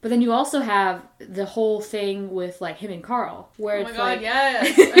it. But then you also have the whole thing with, like, him and Carl, where oh my god,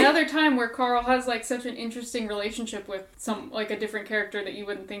 yes! Another time where Carl has, like, such an interesting relationship with like, a different character that you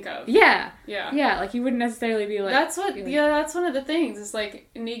wouldn't think of. Yeah. Yeah. Yeah, like, you wouldn't necessarily be like... That's one of the things, is, like,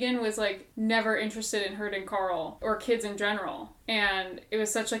 Negan was, like, never interested in hurting Carl, or kids in general. And it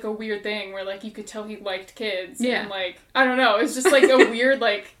was such, like, a weird thing where, like, you could tell he liked kids. Yeah. And, like, I don't know, it was just, like, a weird,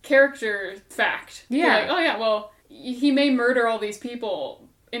 like, character fact. Yeah. You're like, oh, yeah, well, he may murder all these people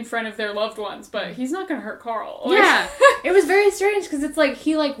in front of their loved ones, but he's not gonna hurt Carl. Like, yeah. It was very strange, because it's, like,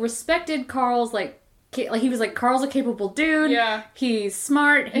 he, like, respected Carl's, like, he was like, Carl's a capable dude. Yeah. He's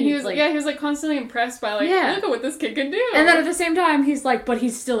smart. And he was like constantly impressed by, like, look at what this kid can do. And then at the same time, he's like, but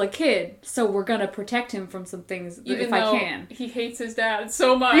he's still a kid, so we're gonna protect him from some things if I can. He hates his dad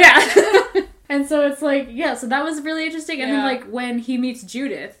so much. Yeah. And so it's like, so that was really interesting. And then, like, when he meets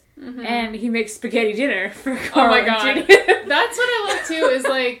Judith, and he makes spaghetti dinner for Carl. Oh my god. That's what I love too, is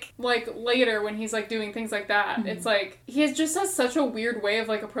like later when he's like doing things like that, it's like he just has such a weird way of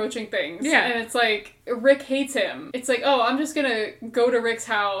like approaching things. Yeah. And it's like Rick hates him. It's like, oh, I'm just gonna go to Rick's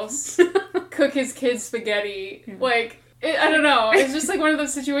house, cook his kids spaghetti. Yeah. Like, I don't know. It's just like one of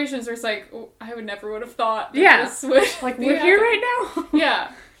those situations where it's like, oh, I would have thought that this would like, we're here right now.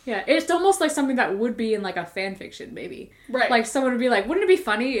 Yeah. Yeah, it's almost like something that would be in, like, a fan fiction, maybe. Right. Like, someone would be like, wouldn't it be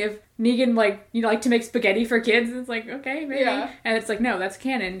funny if Negan, like, you know, like to make spaghetti for kids? And it's like, okay, maybe. Yeah. And it's like, no, that's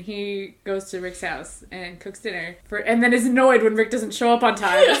canon. He goes to Rick's house and cooks dinner and then is annoyed when Rick doesn't show up on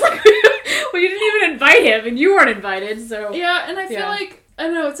time. It's like, well, you didn't even invite him, and you weren't invited, so... Yeah, and I feel like, I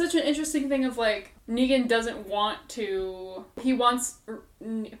don't know, it's such an interesting thing of, like, Negan doesn't want to... He wants...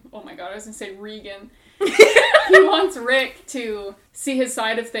 Oh my god, I was gonna say Regan. He wants Rick to see his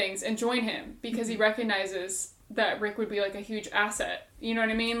side of things and join him because he recognizes that Rick would be like a huge asset. You know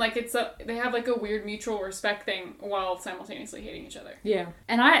what I mean? Like they have like a weird mutual respect thing while simultaneously hating each other. Yeah.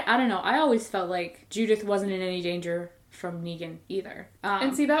 And I don't know, I always felt like Judith wasn't in any danger from Negan either.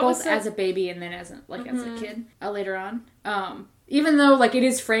 And see, that both was as a baby and then as a kid later on. Even though like it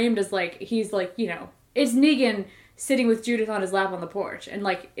is framed as like he's like, you know, it's Negan sitting with Judith on his lap on the porch, and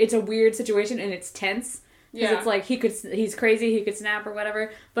like it's a weird situation and it's tense because it's like he's crazy, he could snap or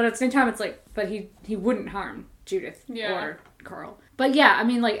whatever, but at the same time it's like, but he wouldn't harm Judith or Carl. But yeah, I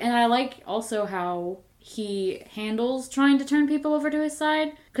mean, like, and I like also how he handles trying to turn people over to his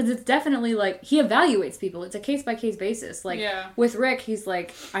side, because it's definitely like he evaluates people. It's a case-by-case basis. Like with Rick, he's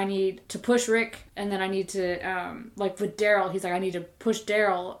like, I need to push Rick, and then I need to like with Daryl, he's like, I need to push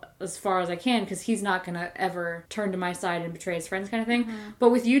Daryl as far as I can because he's not gonna ever turn to my side and betray his friends, kind of thing.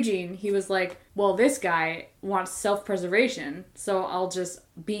 But with Eugene, he was like, well, this guy wants self-preservation, so I'll just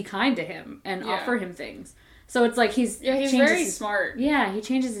be kind to him and offer him things. So it's like he's very smart. Yeah, he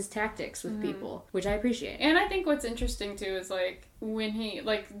changes his tactics with people, which I appreciate. And I think what's interesting too is like when he,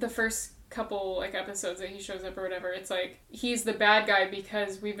 like the first couple like episodes that he shows up or whatever, it's like he's the bad guy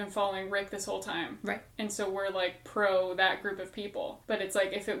because we've been following Rick this whole time. Right. And so we're like pro that group of people. But it's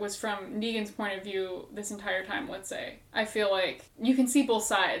like if it was from Negan's point of view this entire time, let's say, I feel like you can see both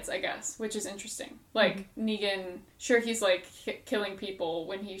sides, I guess, which is interesting. Like Negan, sure, he's like killing people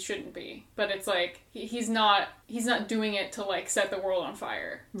when he shouldn't be, but it's like he's not doing it to like set the world on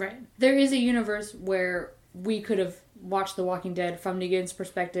fire. Right. There is a universe where we could have watched The Walking Dead from Negan's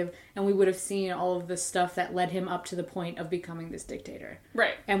perspective, and we would have seen all of the stuff that led him up to the point of becoming this dictator.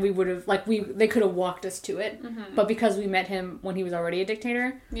 Right. And we would have, like, they could have walked us to it, but because we met him when he was already a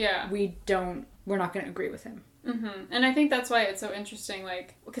dictator, we're not going to agree with him. And I think that's why it's so interesting,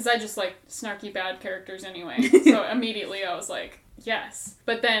 like, because I just like snarky bad characters anyway, so immediately I was like, yes.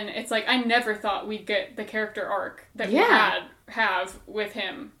 But then it's like, I never thought we'd get the character arc that we have with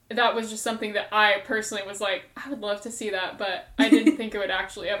him. That was just something that I personally was like, I would love to see that, but I didn't think it would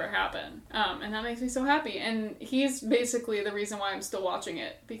actually ever happen. And that makes me so happy. And he's basically the reason why I'm still watching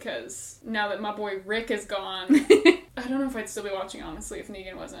it, because now that my boy Rick is gone, I don't know if I'd still be watching, honestly, if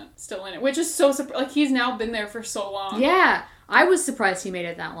Negan wasn't still in it. Which is so like, he's now been there for so long. Yeah, I was surprised he made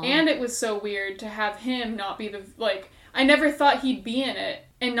it that long. And it was so weird to have him not be the, like, I never thought he'd be in it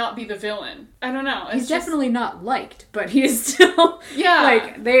and not be the villain. I don't know. He's definitely not liked, but he is still...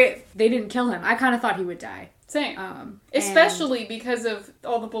 Like, they didn't kill him. I kind of thought he would die. Same. Especially because of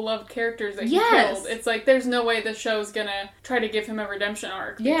all the beloved characters that he killed. It's like, there's no way the show's gonna try to give him a redemption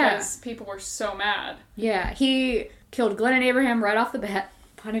arc because people were so mad. Yeah, he killed Glenn and Abraham right off the bat.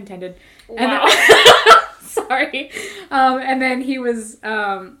 Pun intended. Wow. Sorry. And then he was...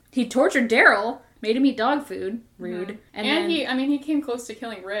 he tortured Daryl. Made him eat dog food. Rude. And then, he came close to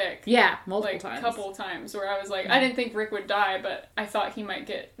killing Rick. Yeah, multiple times. A couple times where I was like, I didn't think Rick would die, but I thought he might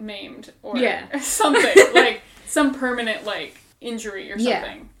get maimed or something. Like, some permanent, like, injury or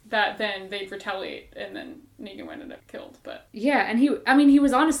something. That then they'd retaliate, and then Negan ended up killed, but... Yeah, and he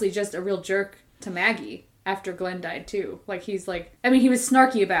was honestly just a real jerk to Maggie. After Glenn died, too. Like, he was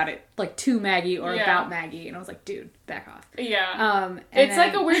snarky about it, like, to Maggie or about Maggie, and I was like, dude, back off. Yeah. It's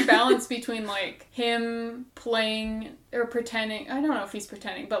like a weird balance between, like, him playing, or pretending, I don't know if he's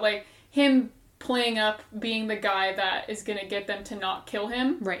pretending, but, like, him playing up being the guy that is gonna get them to not kill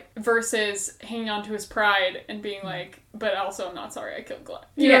him. Right. Versus hanging on to his pride and being like, but also I'm not sorry I killed Glenn.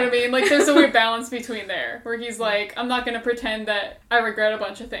 You know what I mean? Like, there's a weird balance between there, where he's like, I'm not gonna pretend that I regret a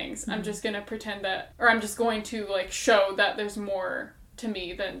bunch of things. I'm just gonna pretend that, or I'm just going to, like, show that there's more to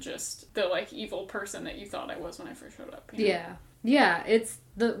me than just the, like, evil person that you thought I was when I first showed up. You know? Yeah. Yeah, it's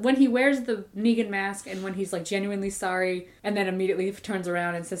when he wears the Negan mask and when he's, like, genuinely sorry and then immediately turns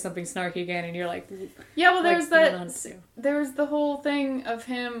around and says something snarky again and you're like... Yeah, well, there's there's the whole thing of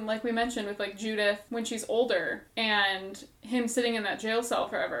him, like we mentioned, with, like, Judith when she's older and him sitting in that jail cell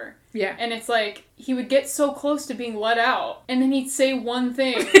forever. Yeah. And it's like, he would get so close to being let out and then he'd say one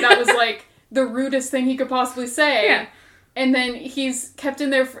thing that was, like, the rudest thing he could possibly say. Yeah. And then he's kept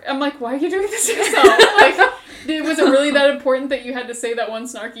in there I'm like, why are you doing this to yourself? Like... Was it really that important that you had to say that one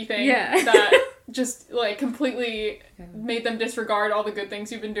snarky thing that just, like, completely made them disregard all the good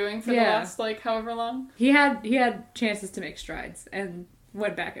things you've been doing for the last, like, however long? He had chances to make strides and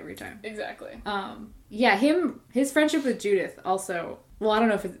went back every time. Exactly. His friendship with Judith also, well, I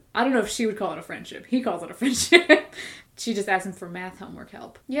don't know if she would call it a friendship. He calls it a friendship. She just asked him for math homework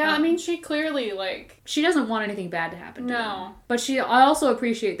help. Yeah, I mean, she clearly, like... She doesn't want anything bad to happen to him. No. But I also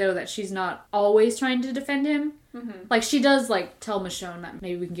appreciate, though, that she's not always trying to defend him. Mm-hmm. Like, she does, like, tell Michonne that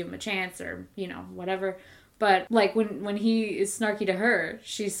maybe we can give him a chance or, you know, whatever. But, like, when he is snarky to her,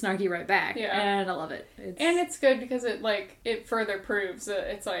 she's snarky right back. Yeah. And I love it. And it's good because it further proves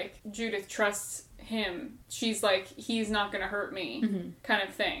that it's, like, Judith trusts him. She's like, he's not gonna hurt me, Mm-hmm. kind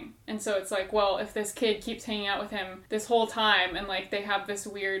of thing. And so it's like, well, if this kid keeps hanging out with him this whole time, and like they have this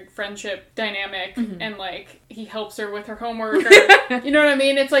weird friendship dynamic, Mm-hmm. and like he helps her with her homework, or, you know what I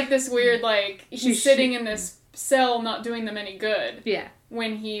mean? It's like this weird, like, he's sitting in this cell not doing them any good. Yeah.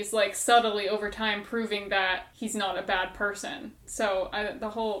 When he's like subtly over time proving that he's not a bad person. So the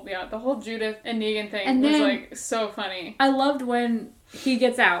whole Judith and Negan thing was like so funny. I loved when he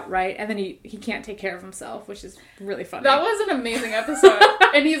gets out, right? And then he can't take care of himself, which is really funny. That was an amazing episode.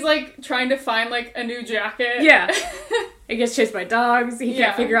 And he's like trying to find like a new jacket. Yeah. He gets chased by dogs. He Yeah.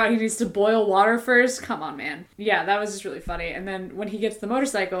 can't figure out he needs to boil water first. Come on, man. Yeah, that was just really funny. And then when he gets the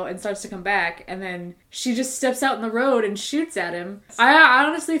motorcycle and starts to come back, and then she just steps out in the road and shoots at him. I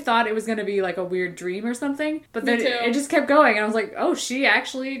honestly thought it was going to be like a weird dream or something. But then Me too. it just kept going. And I was like, oh, she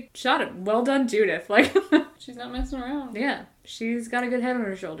actually shot him. Well done, Judith. Like, She's not messing around. yeah. She's got a good head on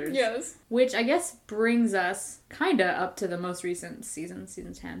her shoulders. Yes. Which I guess brings us kinda up to the most recent season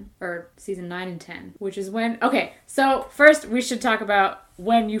 10. Or season 9 and 10. Which is when... Okay, so first we should talk about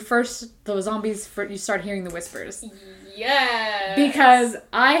when you start hearing the whispers. Yes. Because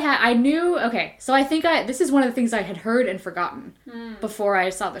I knew... Okay, so I think this is one of the things I had heard and forgotten before I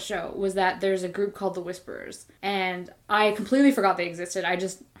saw the show, was that there's a group called the Whisperers. And I completely forgot they existed. I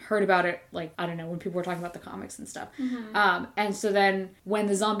just heard about it, like, I don't know, when people were talking about the comics and stuff. And so then when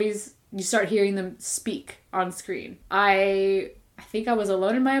the zombies, you start hearing them speak on screen. I think I was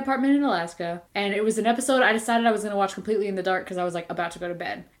alone in my apartment in Alaska, and it was an episode I decided I was going to watch completely in the dark because I was like about to go to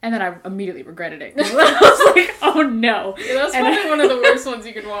bed. And then I immediately regretted it. I was like, oh no. Yeah, that's probably one of the worst ones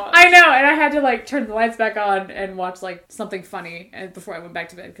you could watch. I know, and I had to like turn the lights back on and watch like something funny before I went back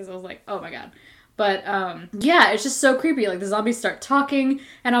to bed because I was like, oh my god. But, yeah, it's just so creepy. Like, the zombies start talking,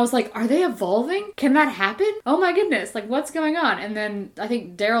 and I was like, are they evolving? Can that happen? Oh my goodness, like, what's going on? And then I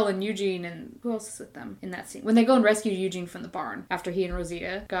think Daryl and Eugene and who else is with them in that scene? When they go and rescue Eugene from the barn after he and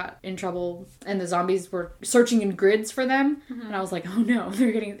Rosita got in trouble and the zombies were searching in grids for them. And I was like, oh no,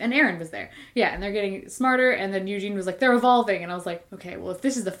 they're getting... And Aaron was there. Yeah, and they're getting smarter, and then Eugene was like, they're evolving. And I was like, okay, well, if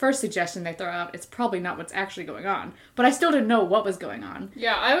this is the first suggestion they throw out, it's probably not what's actually going on. But I still didn't know what was going on.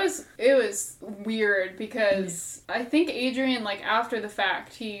 Yeah, it was weird because I think Adrian, like, after the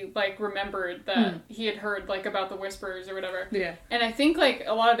fact, he, like, remembered that he had heard, like, about the Whispers or whatever. Yeah. And I think, like,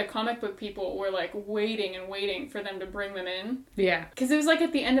 a lot of the comic book people were, like, waiting and waiting for them to bring them in. Yeah. Because it was, like,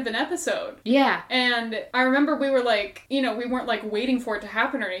 at the end of an episode. Yeah. And I remember we were, like, you know, we weren't, like, waiting for it to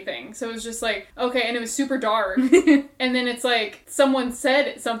happen or anything. So it was just, like, okay, and it was super dark. And then it's, like, someone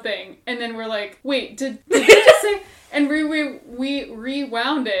said something, and then we're like, wait, did they just say... And we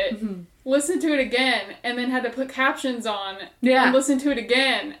rewound it, listened to it again, and then had to put captions on and listen to it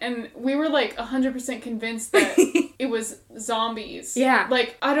again. And we were like 100% convinced that it was zombies. Yeah.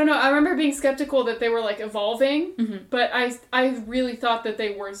 Like, I don't know, I remember being skeptical that they were like evolving, but I really thought that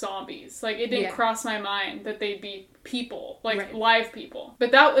they were zombies. Like, it didn't cross my mind that they'd be people, like live people.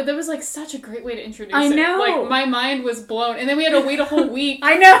 But that was like such a great way to introduce it. I know. Like, my mind was blown. And then we had to wait a whole week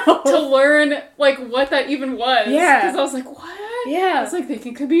I know. to learn like what that even was. Yeah. Because I was like, what? Yeah. It's like they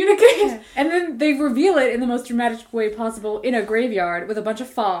can communicate. Yeah. And then they reveal it in the most dramatic way possible in a graveyard with a bunch of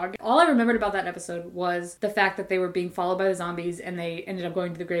fog. All I remembered about that episode was the fact that they were being followed by the zombies and they ended up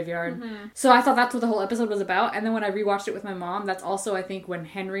going to the graveyard. So I thought that's what the whole episode was about. And then when I rewatched it with my mom, that's also, I think, when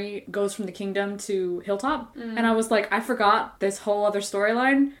Henry goes from the kingdom to Hilltop. And I was like, I forgot this whole other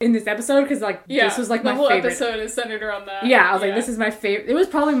storyline in this episode because, like, this was, like, my favorite. The whole episode is centered around that. Yeah, I was like, this is my favorite. It was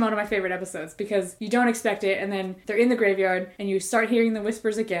probably one of my favorite episodes because you don't expect it, and then they're in the graveyard, and you start hearing the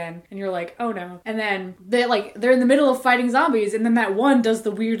whispers again, and you're like, oh no. And then they're in the middle of fighting zombies, and then that one does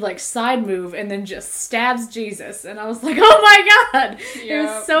the weird, like, side move and then just stabs Jesus. And I was like, oh my god! It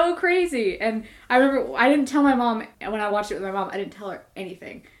was so crazy. And I remember I didn't tell my mom, when I watched it with my mom, I didn't tell her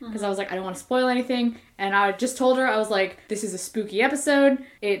anything. Because I was like, I don't want to spoil anything. And I just told her, I was like, this is a spooky episode.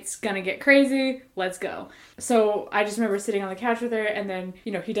 It's gonna get crazy. Let's go. So I just remember sitting on the couch with her, and then,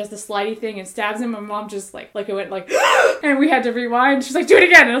 you know, he does the slidey thing and stabs him. My mom just, like it went, like, and we had to rewind. She's like, do it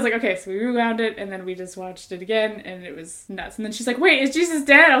again. And I was like, okay. So we rewound it, and then we just watched it again, and it was nuts. And then she's like, wait, is Jesus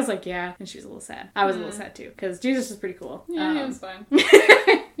dead? I was like, yeah. And she was a little sad. I was a little sad, too, because Jesus was pretty cool. Yeah, he was fine.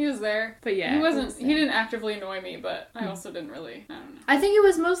 He was there. But yeah. He didn't actively annoy me, but I also didn't really, I don't know. I think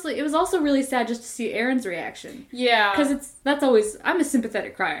it was also really sad just to see Aaron's reaction. Yeah. Because I'm a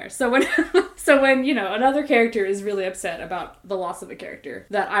sympathetic crier. So when, you know, another character is really upset about the loss of a character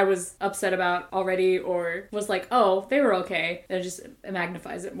that I was upset about already or was like, oh, they were okay, it just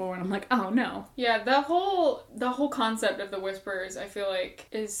magnifies it more and I'm like, oh no. Yeah, the whole concept of the Whisperers, I feel like,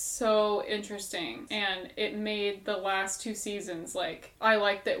 is so interesting, and it made the last 2 seasons, like, I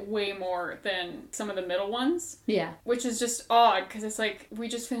liked it way more than than some of the middle ones. Yeah. Which is just odd, because it's like, we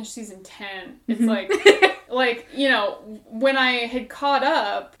just finished season 10. It's Mhm. like, you know, when I had caught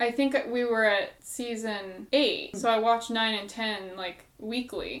up, I think we were at season 8. So I watched 9 and 10, like,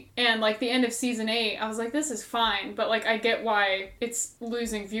 weekly. And, like, the end of season 8, I was like, this is fine. But, like, I get why it's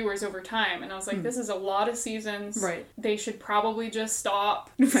losing viewers over time. And I was like, this is a lot of seasons. Right. They should probably just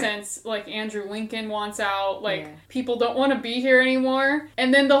stop Right. since, like, Andrew Lincoln wants out. Like, Yeah. people don't want to be here anymore.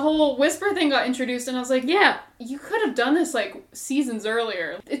 And then the whole Whisper thing got introduced, and I was like, Yeah. you could have done this, like, seasons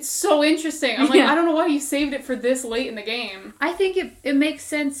earlier. It's so interesting. I'm like, Yeah. I don't know why you saved it for this late in the game. I think it makes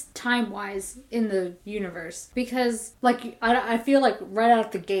sense time-wise in the universe. Because, like, I feel like right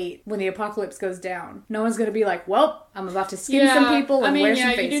out the gate, when the apocalypse goes down, no one's gonna be like, well, I'm about to skin some people and wear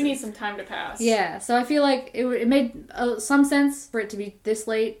some faces. you do need some time to pass. Yeah, so I feel like it made some sense for it to be this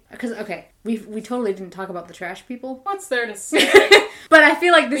late. Because, okay, we totally didn't talk about the trash people. What's there to say? But I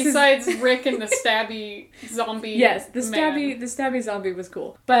feel like this Besides Rick and the stabby zombie. Yes, the stabby zombie was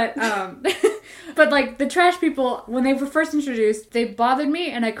cool. But but like the trash people, when they were first introduced, they bothered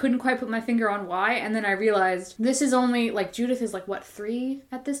me and I couldn't quite put my finger on why, and then I realized this is only like Judith is like what, 3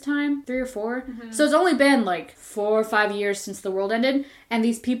 at this time? 3 or 4? Mm-hmm. So it's only been like 4 or 5 years since the world ended, and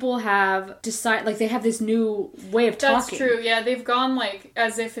these people have decided, like, they have this new way of talking. That's true, yeah, they've gone like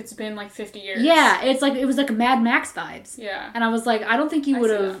as if it's been like 50 years. Yeah, it's like, it was like a Mad Max vibes. Yeah. And I was like, I don't think you would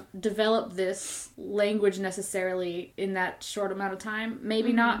have developed this language necessarily in that short amount of time.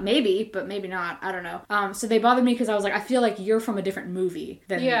 Maybe not. Maybe, but maybe not. I don't know. So they bothered me because I was like, I feel like you're from a different movie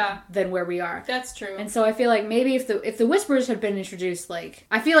than where we are. That's true. And so I feel like maybe if the Whisperers had been introduced, like,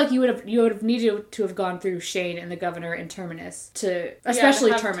 I feel like you would have needed to have gone through Shane and the Governor and Terminus to,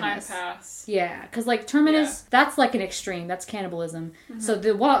 especially Terminus. Time pass. Yeah, because like Terminus, that's like an extreme. That's cannibalism. Mm-hmm. So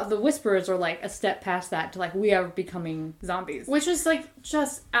the Whisperers are like a step past that to like, we are becoming zombies. Which is like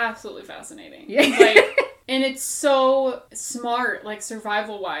just absolutely fascinating. Yeah. Like, and it's so smart, like,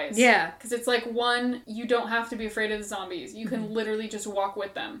 survival-wise. Yeah. Because it's like, 1, you don't have to be afraid of the zombies. You can literally just walk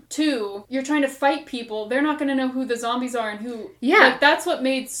with them. 2, you're trying to fight people. They're not going to know who the zombies are and who... Yeah. Like, that's what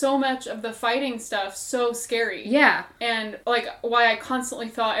made so much of the fighting stuff so scary. Yeah. And, like, why I constantly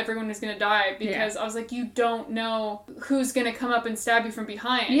thought everyone was going to die. Because I was like, you don't know who's going to come up and stab you from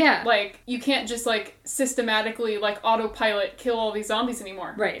behind. Yeah. Like, you can't just, like, systematically, like, autopilot kill all these zombies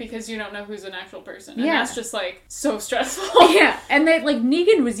anymore. Right. Because you don't know who's an actual person. And yeah. that's just, like, so stressful. Yeah, and they, like,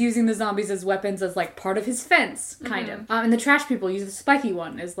 Negan was using the zombies as weapons as, like, part of his fence, kind of. And the trash people use the spiky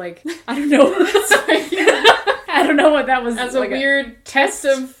one as, like, I don't know. I don't know what that was. As like a weird test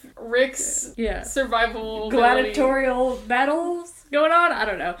of Rick's survival gladiatorial battles going on. I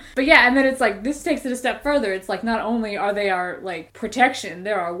don't know. But yeah, and then it's like, this takes it a step further. It's like, not only are they our, like, protection,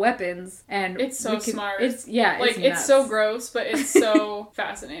 there are weapons, and it's so smart. It's, yeah, like, it's so gross, but it's so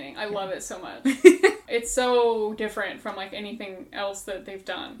fascinating. I love it so much. It's so different from, like, anything else that they've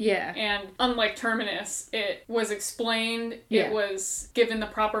done. Yeah. And unlike Terminus, it was explained, it was given the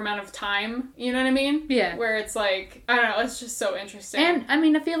proper amount of time, you know what I mean? Yeah. Where it's like, I don't know, it's just so interesting. And, I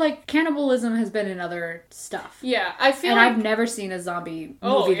mean, I feel like cannibalism has been in other stuff. Yeah, I feel I've never seen a zombie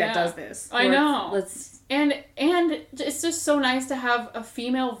movie that does this. I know. And it's just so nice to have a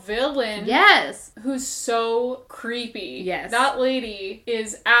female villain. Yes. Who's so creepy. Yes. That lady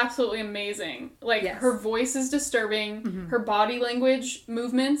is absolutely amazing. Like, her voice is disturbing. Mm-hmm. Her body language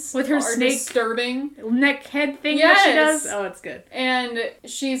movements with her are snake disturbing. Neck head thing that she does. Oh, it's good. And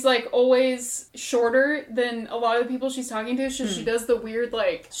she's, like, always shorter than a lot of the people she's talking to. So she does the weird,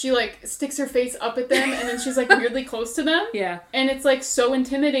 like, she, like, sticks her face up at them and then she's, like, weirdly close to them. Yeah. And it's, like, so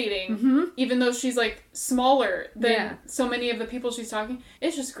intimidating. Even though she's, like, smaller than so many of the people she's talking.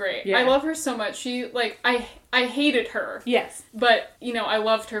 It's just great. I love her so much. She, like, I hated her. Yes. But, you know, I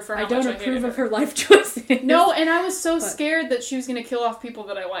loved her for how much I hated her. I don't approve of her life choices. No, and I was so scared that she was going to kill off people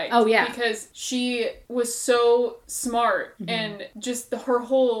that I liked. Oh, yeah. Because she was so smart, and just the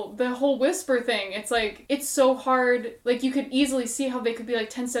whole Whisper thing, it's like, it's so hard. Like, you could easily see how they could be, like,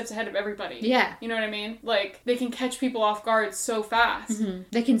 10 steps ahead of everybody. Yeah. You know what I mean? Like, they can catch people off guard so fast.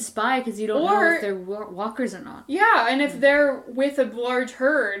 They can spy because you don't know if they're walkers or not. Yeah, and if they're with a large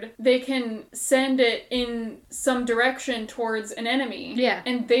herd, they can send it in some direction towards an enemy. Yeah.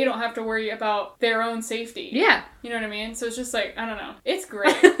 And they don't have to worry about their own safety. Yeah. You know what I mean? So it's just like, I don't know. It's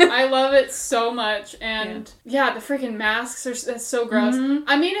great. I love it so much. And the freaking masks are so gross.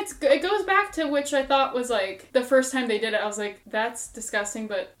 I mean, it goes back to which I thought was like, the first time they did it, I was like, that's disgusting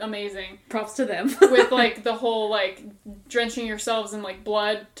but amazing. Props to them. With like the whole like drenching yourselves in like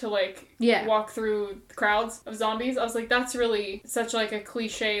blood to like Yeah. walk through crowds of zombies. I was like, that's really such like a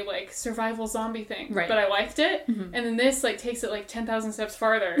cliche like survival zombie thing. Right. But I liked it. Mhm. And then this like takes it like 10,000 steps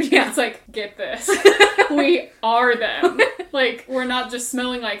farther. Yeah. It's like, get this. We are them. Like, we're not just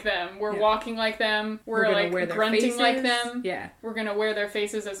smelling like them. We're walking like them. We're gonna like wear their grunting faces. like them. Yeah. We're gonna wear their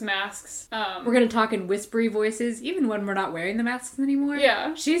faces as masks. We're gonna talk in whispery voices, even when we're not wearing the masks anymore.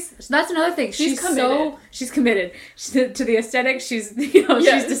 Yeah. That's another thing. She's committed to the aesthetic. She's Yes.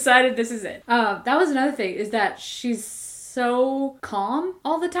 she's decided this is it. That was another thing, is that she's so calm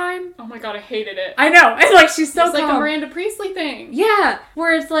all the time. Oh my god, I hated it. I know. It's like she's so It's calm. like a Miranda Priestley thing. Yeah,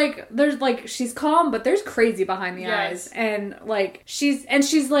 where it's like there's like she's calm, but there's crazy behind the Yes. eyes, and like she's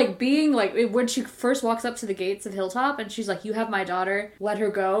like being like when she first walks up to the gates of Hilltop, and she's like, "You have my daughter, let her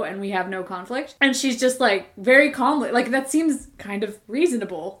go, and we have no conflict." And she's just like very calmly, like that seems kind of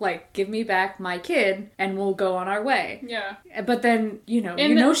reasonable. Like, give me back my kid, and we'll go on our way. Yeah. But then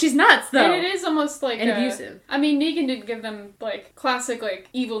she's nuts though, And it is almost like and abusive. I mean, Negan didn't give them like classic like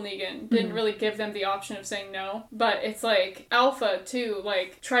evil Negan didn't really give them the option of saying no, but it's like Alpha too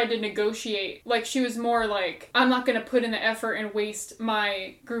like tried to negotiate. Like she was more like, I'm not gonna put in the effort and waste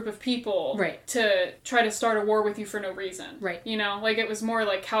my group of people Right. to try to start a war with you for no reason. Right. You know, like it was more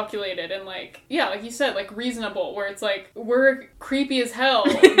like calculated and like, yeah, like you said, like reasonable, where it's like, we're creepy as hell,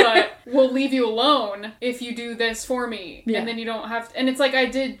 but we'll leave you alone if you do this for me. Yeah. And then you don't have to, and it's like I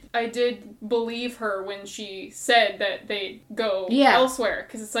did believe her when she said that they go elsewhere,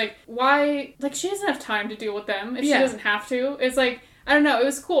 because it's like, why, like she doesn't have time to deal with them if she doesn't have to. It's like, I don't know, it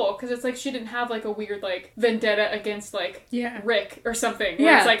was cool, because it's like she didn't have like a weird like vendetta against like Rick or something,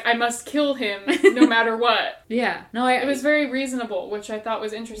 where it's like, I must kill him no matter what. Yeah. No, it was very reasonable, which I thought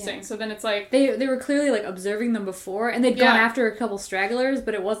was interesting. Yeah. So then it's like they were clearly like observing them before, and they'd gone after a couple stragglers,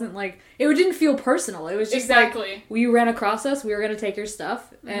 but it wasn't like, it didn't feel personal. It was just like, well, you ran across us, we were going to take your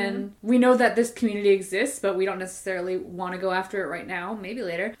stuff, and we know that this community exists, but we don't necessarily want to go after it right now. Maybe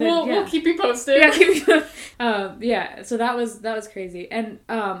later. We'll keep you posted. Yeah, so that was crazy. And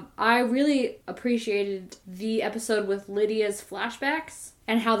I really appreciated the episode with Lydia's flashbacks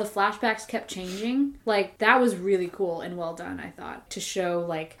and how the flashbacks kept changing. Like, that was really cool and well done, I thought, to show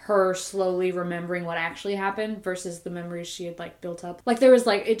like her slowly remembering what actually happened versus the memories she had like built up. Like, there was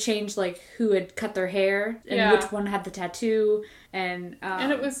like, it changed like who had cut their hair and which one had the tattoo. And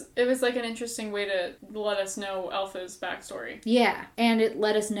it was like an interesting way to let us know Alpha's backstory. Yeah, and it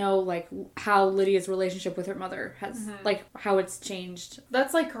let us know like how Lydia's relationship with her mother has like how it's changed.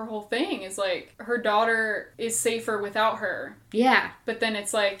 That's like her whole thing, is like her daughter is safer without her. Yeah. But then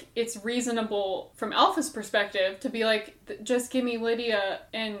it's like, it's reasonable from Alpha's perspective to be like, just give me Lydia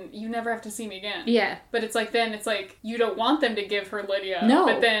and you never have to see me again. Yeah. But it's like, then it's like, you don't want them to give her Lydia. No.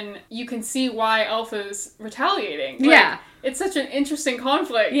 But then you can see why Alpha's retaliating. Like, yeah. It's such an interesting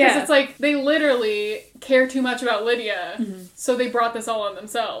conflict. Because it's like, they literally care too much about Lydia, so they brought this all on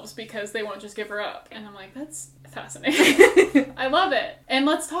themselves because they won't just give her up. And I'm like, that's fascinating. I love it. And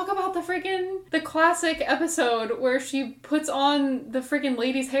let's talk about the classic episode where she puts on the freaking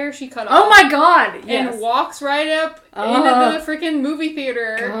lady's hair she cut off. Oh my god, yes. And walks right up into the freaking movie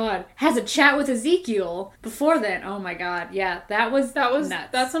theater. God. Has a chat with Ezekiel before then. Oh my god. Yeah, that was nuts.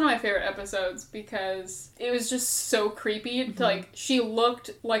 That's one of my favorite episodes because it was just so creepy. Like, she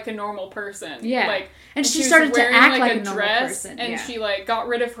looked like a normal person. Yeah. Like, and she was started to wearing, act like a a normal dress, person. and she like got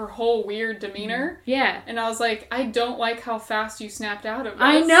rid of her whole weird demeanor. Yeah. And I was like, I don't like how fast you snapped out of this.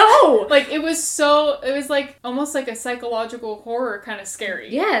 I know! Like, it was like almost like a psychological horror kind of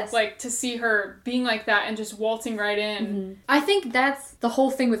scary. Yes. Like, to see her being like that and just waltzing right in. I think that's the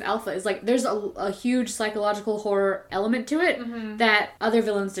whole thing with Alpha, is like, there's a huge psychological horror element to it that other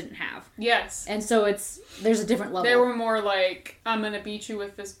villains didn't have. Yes. And so there's a different level. They were more like, I'm gonna beat you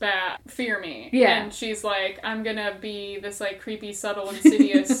with this bat, fear me. Yeah. And she's like, I'm gonna be this like creepy, subtle,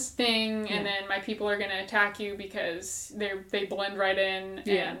 insidious thing, and then my people are gonna attack you because they blend right in,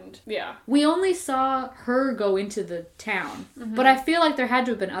 and We only saw her go into the town, but I feel like there had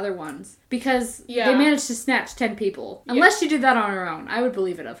to have been other ones, because they managed to snatch 10 people. Unless she did that on her own, I would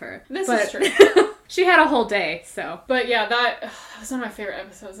believe it of her. This is true. She had a whole day, so. But yeah, that was one of my favorite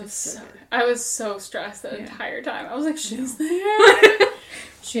episodes. I was so stressed the entire time. I was like, she's there.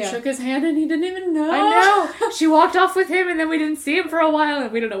 She shook his hand and he didn't even know. I know. She walked off with him and then we didn't see him for a while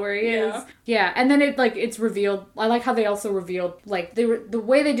and we don't know where he is. Yeah, and then it's revealed. I like how they also revealed, like, the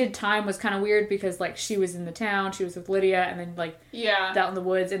way they did time was kind of weird because, like, she was in the town, she was with Lydia, and then, like, out in the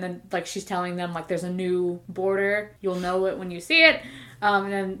woods, and then, like, she's telling them, like, there's a new border. You'll know it when you see it.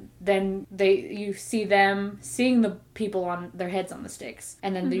 And then you see them seeing the people on their heads on the stakes,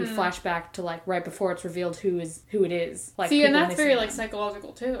 and then you flash back to, like, right before it's revealed who it is. Like, see, and that's very, like,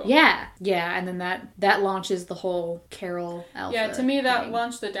 psychological too. Yeah, and then that launches the whole Carol Alpha. Yeah, to me that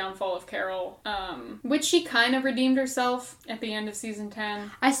launched the downfall of Carol, which she kind of redeemed herself at the end of season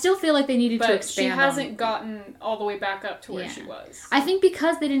 10. I still feel like they needed to expand. But she hasn't gotten all the way back up to where she was. I think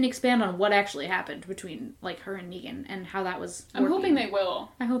because they didn't expand on what actually happened between, like, her and Negan and how that was working. I'm hoping they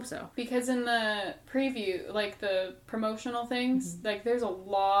will. I hope so. Because in the preview, like, the promotional things, like, there's a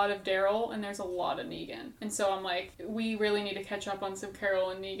lot of Daryl and there's a lot of Negan. And so I'm like, we really need to catch up on some Carol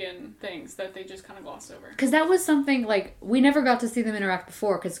and Negan things that they just kind of glossed over. Because that was something, like, we never got to see them interact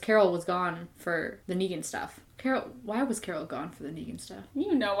before because Carol was gone for the Negan stuff. Why was Carol gone for the Negan stuff?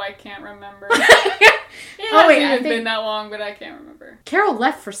 You know I can't remember. It hasn't been that long, but I can't remember. Carol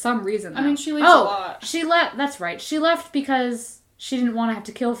left for some reason, though. I mean, she leaves a lot. She left, that's right. She left because she didn't want to have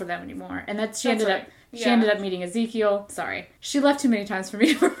to kill for them anymore. And she ended up meeting Ezekiel. Sorry. She left too many times for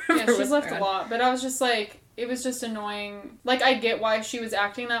me to remember. Yeah, she's left a lot. But I was just like, it was just annoying. Like, I get why she was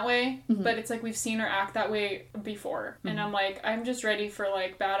acting that way, but it's like we've seen her act that way before. And I'm like, I'm just ready for,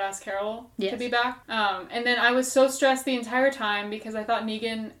 like, badass Carol to be back. And then I was so stressed the entire time because I thought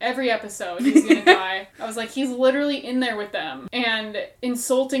Negan, every episode, he was gonna die. I was like, he's literally in there with them and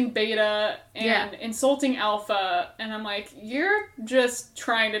insulting Beta and insulting Alpha. And I'm like, you're just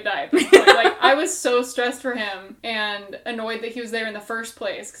trying to die at this point. Like, I was so stressed for him and annoyed that he was there in the first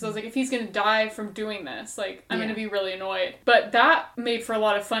place because I was like, if he's gonna die from doing this, like, I'm going to be really annoyed. But that made for a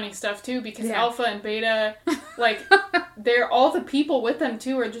lot of funny stuff, too, because Alpha and Beta, like, they're all the people with them,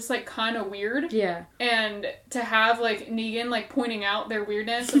 too, are just, like, kind of weird. Yeah. And to have, like, Negan, like, pointing out their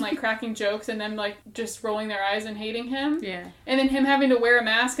weirdness and, like, cracking jokes and then, like, just rolling their eyes and hating him. Yeah. And then him having to wear a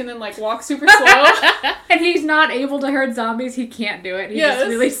mask and then, like, walk super slow. And he's not able to hurt zombies. He can't do it. He just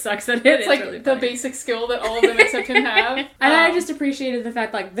really sucks at it. It's like, really the basic skill that all of them except him have. And I just appreciated the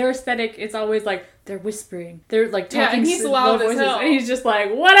fact, like, their aesthetic, it's always, like, they're whispering. They're, like, talking and he's loud voices, as hell. and he's just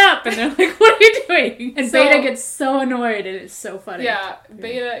like, what up? And they're like, what are you doing? And Beta gets so annoyed, and it's so funny. Yeah,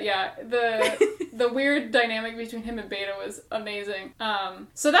 Beta, the weird dynamic between him and Beta was amazing.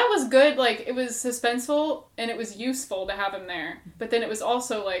 So that was good. Like, it was suspenseful, and it was useful to have him there. But then it was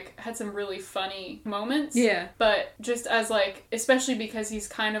also, like, had some really funny moments. Yeah. But just as, like, especially because he's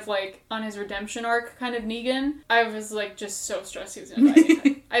kind of, like, on his redemption arc, kind of Negan, I was, like, just so stressed he was gonna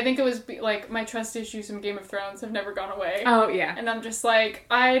die. I think it was, like, my trust issues from Game of Thrones have never gone away. Oh, yeah. And I'm just like,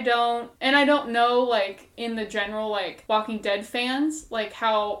 I don't know, like, in the general, like, Walking Dead fans, like,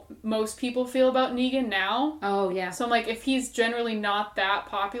 how most people feel about Negan now. Oh, yeah. So I'm like, if he's generally not that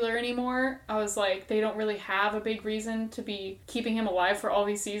popular anymore, I was like, they don't really have a big reason to be keeping him alive for all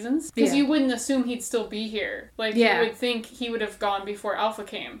these seasons. Because you wouldn't assume he'd still be here. Like, you would think he would have gone before Alpha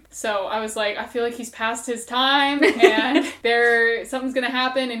came. So I was like, I feel like he's past his time, and something's gonna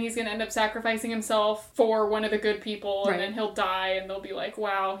happen, and he's gonna end up sacrificing himself for one of the good people, and then he'll die, and they'll be like,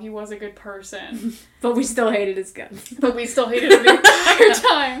 wow, he was a good person. But we still hated his guns. But we still hated him the entire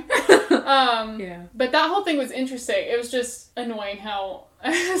time. But that whole thing was interesting. It was just annoying how,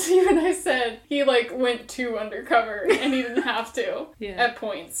 as you and I said, he, like, went too undercover, and he didn't have to at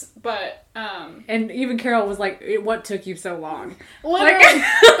points. But, and even Carol was like, what took you so long? Literally.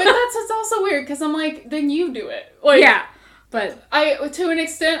 But that's what's also weird, because I'm like, then you do it. Like, yeah. But to an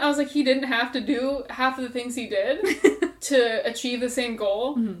extent, I was like, he didn't have to do half of the things he did to achieve the same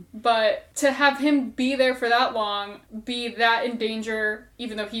goal. Mm-hmm. But to have him be there for that long, be that in danger,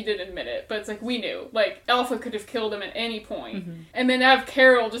 even though he didn't admit it, but it's like, we knew. Like, Alpha could have killed him at any point. Mm-hmm. And then have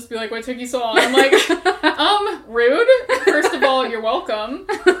Carol just be like, what took you so long? I'm like, rude. First of all, you're welcome.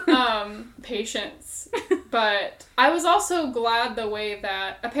 Patience. But I was also glad the way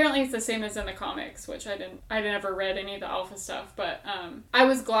that, apparently it's the same as in the comics, which I never read any of the Alpha stuff, but I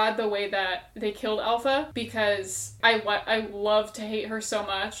was glad the way that they killed Alpha, because I love to hate her so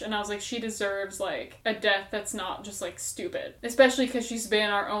much, and I was like, she deserves, like, a death that's not just, like, stupid. Especially because she's been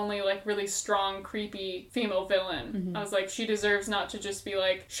our only, like, really strong, creepy female villain. Mm-hmm. I was like, she deserves not to just be,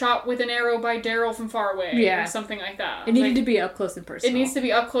 like, shot with an arrow by Daryl from far away, or something like that. It needed to be up close and personal. It needs to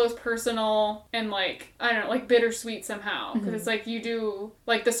be up close, personal, and, like, I don't know, like, bittersweet somehow. Because it's like, you do,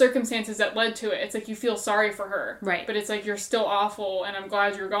 like, the circumstances that led to it, it's like you feel sorry for her. Right. But it's like, you're still awful, and I'm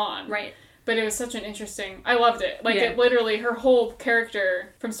glad you're gone. Right. But it was such an interesting... I loved it. Like, it literally, her whole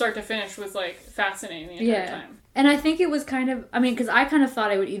character from start to finish was, like, fascinating the entire time. And I think it was kind of... I mean, because I kind of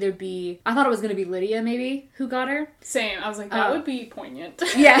thought it would either be... I thought it was going to be Lydia, maybe, who got her. Same. I was like, that would be poignant.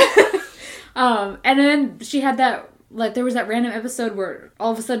 Yeah. And then she had that... Like, there was that random episode where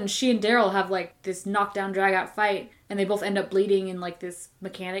all of a sudden she and Daryl have, like, this knockdown, drag-out fight, and they both end up bleeding in, like, this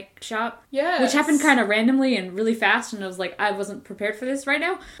mechanic shop. Yes. Which happened kind of randomly and really fast, and I was like, I wasn't prepared for this right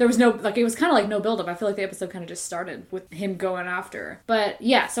now. There was no, like, it was kind of like no build-up. I feel like the episode kind of just started with him going after her. But,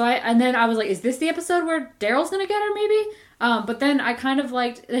 yeah, and then I was like, is this the episode where Daryl's gonna get her, maybe? But then I kind of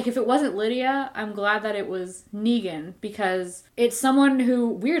liked, like, if it wasn't Lydia, I'm glad that it was Negan, because it's someone who,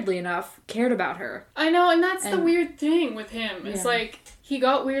 weirdly enough, cared about her. I know, and that's the weird thing with him. It's like, he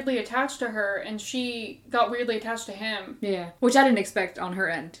got weirdly attached to her, and she got weirdly attached to him. Yeah. Which I didn't expect on her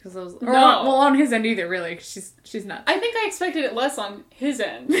end. Cause I was, on his end either, really. She's nuts. I think I expected it less on his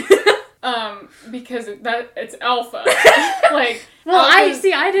end. Because it's Alpha. Like,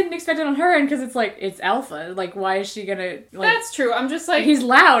 I didn't expect it on her end because it's like, it's Alpha. Like, why is she gonna, like... That's true. I'm just like... He's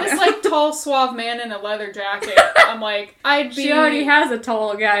loud. This, like, tall, suave man in a leather jacket. I'm like, I'd be... She already has a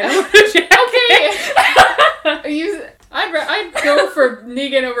tall guy in a leather jacket. Okay. I'd go for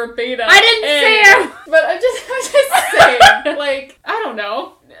Negan over Beta. I didn't say him! But I'm just saying. Like, I don't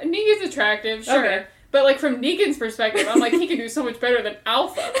know. Negan's attractive, sure. Okay. But, like, from Negan's perspective, I'm like, he can do so much better than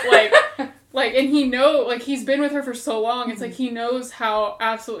Alpha. Like, and he's been with her for so long, it's like, he knows how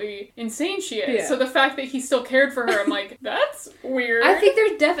absolutely insane she is. Yeah. So the fact that he still cared for her, I'm like, that's weird. I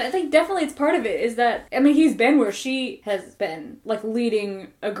think definitely it's part of it, is that, I mean, he's been where she has been, like,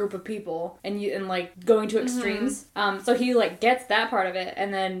 leading a group of people, and like, going to extremes. Mm-hmm. So he, like, gets that part of it,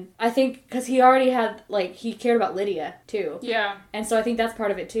 and then, I think, because he already had, like, he cared about Lydia, too. Yeah. And so I think that's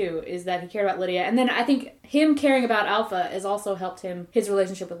part of it, too, is that he cared about Lydia, and then I think him caring about Alpha has also helped his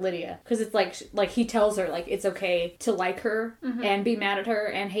relationship with Lydia, because it's like he tells her, like, it's okay to like her and be mad at her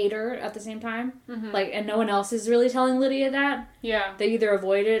and hate her at the same time. Mm-hmm. Like, and no one else is really telling Lydia that. Yeah. They either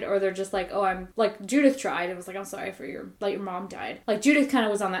avoid it or they're just like, oh, I'm... Like, Judith tried and was like, I'm sorry for your mom died. Like, Judith kind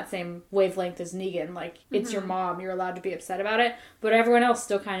of was on that same wavelength as Negan. Like, it's your mom, you're allowed to be upset about it. But everyone else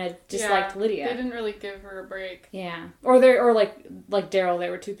still kind of disliked Lydia. They didn't really give her a break. Yeah. Or like Daryl,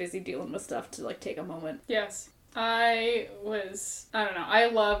 they were too busy dealing with stuff to, like, take a moment. Yes. I don't know, I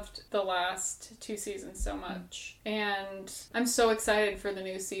loved the last 2 seasons so much. And I'm so excited for the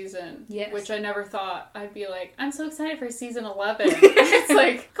new season. Yes. Which I never thought I'd be like, I'm so excited for season 11. It's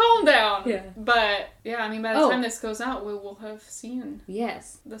like, calm down. Yeah. But, yeah, I mean, by the time this goes out, we will have seen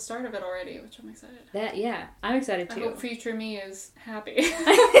the start of it already, which I'm excited. I'm excited too. I hope future me is happy.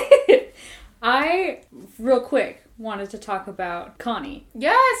 I, real quick, wanted to talk about Connie.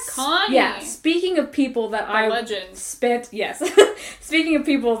 Yes, Connie! Yeah, speaking of people that legend. Speaking of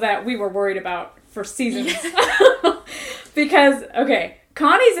people that we were worried about for seasons. Because, okay,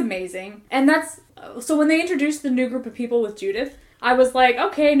 Connie's amazing, and that's... So when they introduced the new group of people with Judith, I was like,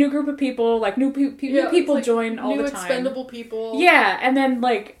 okay, new group of people, like, new people like join all the time. New expendable people. Yeah, and then,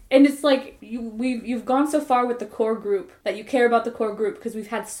 like... And it's like, you've gone so far with the core group that you care about the core group because we've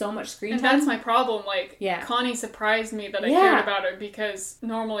had so much screen time. And that's my problem. Like, Connie surprised me that I cared about her because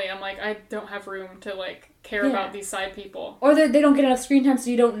normally I'm like, I don't have room to, like, care about these side people. Or they don't get enough screen time so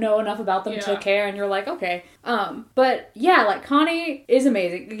you don't know enough about them to care and you're like, okay. But yeah, like, Connie is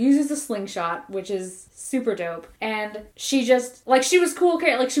amazing. Uses the slingshot, which is super dope. And she just, like, she was cool.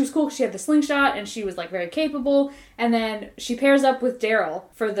 Like, she was cool because she had the slingshot and she was, like, very capable. And then she pairs up with Daryl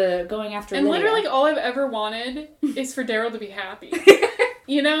for the going after Lydia. And literally all I've ever wanted is for Daryl to be happy.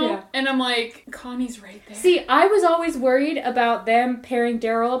 You know? Yeah. And I'm like, Connie's right there. See, I was always worried about them pairing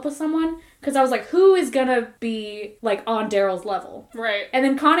Daryl up with someone. Because I was like, who is gonna be, like, on Daryl's level? Right. And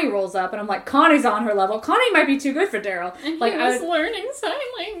then Connie rolls up, and I'm like, Connie's on her level. Connie might be too good for Daryl. And like, he was learning sign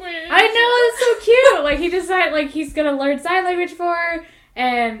language. I know, it's so cute. Like, he decided, like, he's gonna learn sign language for her.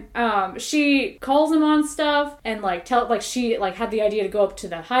 And she calls him on stuff and she had the idea to go up to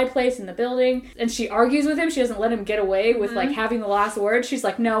the high place in the building, and she argues with him. She doesn't let him get away with like having the last word. She's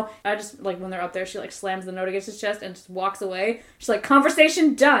like, no. I just, like, when they're up there, she like slams the note against his chest and just walks away. She's like,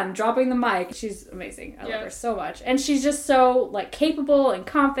 conversation done, dropping the mic. She's amazing. I love her so much. And she's just so, like, capable and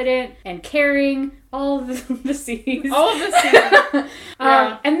confident and caring. All of the C's. All of the C's.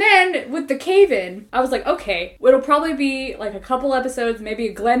 Yeah. And then with the cave-in, I was like, okay, it'll probably be like a couple episodes, maybe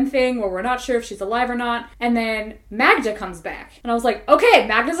a Glenn thing where we're not sure if she's alive or not. And then Magda comes back. And I was like, okay,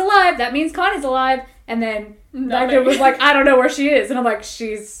 Magda's alive. That means Connie's alive. And then Magda was like, I don't know where she is. And I'm like,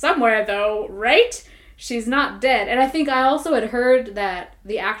 she's somewhere though, right? she's not dead. And I think I also had heard that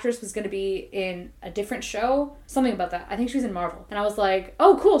the actress was going to be in a different show. Something about that. I think she's in Marvel. And I was like,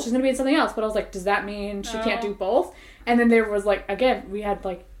 oh, cool, she's going to be in something else. But I was like, does that mean she can't do both? And then there was like, again,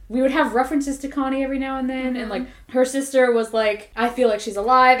 we would have references to Connie every now and then. And like, her sister was like, I feel like she's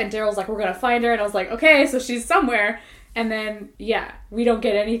alive. And Daryl's like, we're going to find her. And I was like, okay, so she's somewhere. And then, yeah, we don't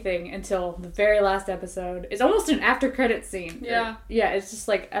get anything until the very last episode. It's almost an after-credits scene. Yeah. Yeah, it's just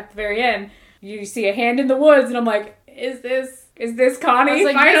like, at the very end, you see a hand in the woods, and I'm like, is this Connie? I was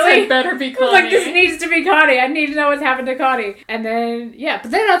like, finally? This better be Connie. I was like, this needs to be Connie. I need to know what's happened to Connie. And then, yeah,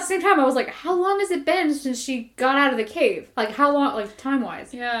 but then at the same time, I was like, how long has it been since she got out of the cave? Like, how long, like,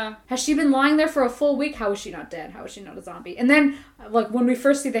 time-wise? Yeah. Has she been lying there for a full week? How is she not dead? How is she not a zombie? And then, like, when we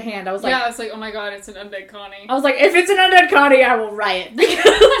first see the hand, I was like... Yeah, I was like, oh my god, it's an undead Connie. I was like, if it's an undead Connie, I will riot.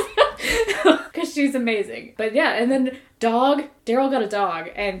 Because she's amazing. But yeah, and then Daryl got a dog,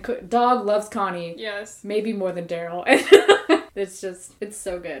 and Dog loves Connie. Yes. Maybe more than Daryl. It's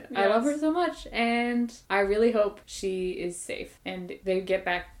so good. Yes. I love her so much, and I really hope she is safe, and they get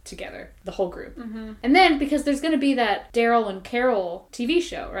back together, the whole group. Mm-hmm. And then, because there's going to be that Daryl and Carol TV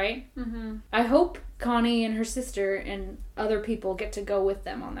show, right? Mm-hmm. I hope Connie and her sister and other people get to go with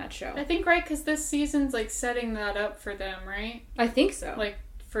them on that show. I think, right, because this season's, like, setting that up for them, right? I think so. Like,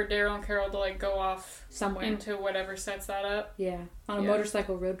 for Daryl and Carol to, like, go off somewhere into whatever sets that up. Yeah, on a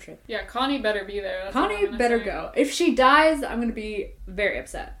motorcycle road trip. Yeah, Connie better be there. That's Connie better go. If she dies, I'm going to be very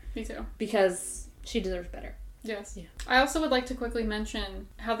upset. Me too. Because she deserves better. Yes. Yeah. I also would like to quickly mention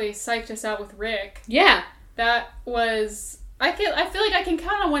how they psyched us out with Rick. Yeah. That was... I feel like I can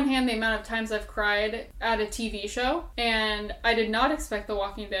count on one hand the amount of times I've cried at a TV show, and I did not expect The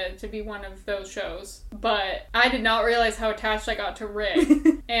Walking Dead to be one of those shows, but I did not realize how attached I got to Rick,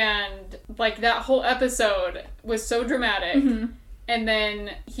 and, like, that whole episode was so dramatic. Mm-hmm. And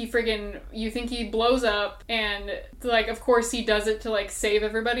then you think he blows up, and, like, of course he does it to, like, save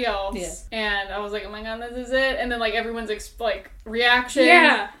everybody else. Yes. And I was like, oh my god, this is it. And then, like, everyone's, reaction.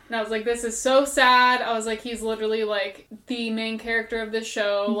 Yeah. And I was like, this is so sad. I was like, he's literally, like, the main character of this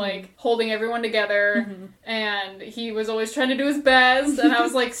show, mm-hmm. like, holding everyone together. Mm-hmm. And he was always trying to do his best. And I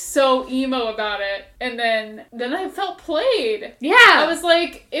was, like, so emo about it. And then I felt played. Yeah. I was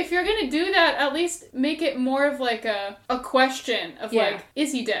like, if you're gonna do that, at least make it more of, like, a question of, like,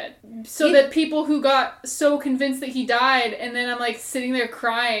 is he dead? So that people who got so convinced that he died, and then I'm, like, sitting there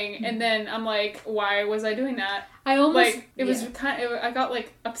crying, mm-hmm. and then I'm like, why was I doing that? I almost... Like, it was I got,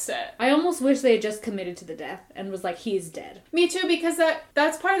 like, upset. I almost wish they had just committed to the death and was like, he's dead. Me too, because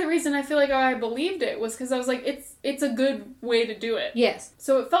that's part of the reason I feel like I believed it, was because I was like, it's a good way to do it. Yes.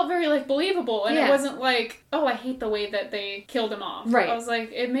 So it felt very, like, believable, and it wasn't like, oh, I hate the way that they killed him off. Right. I was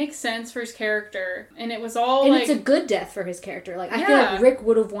like, it makes sense for his character, and it was all, and like... it's a good death for his character. Like, I feel like Rick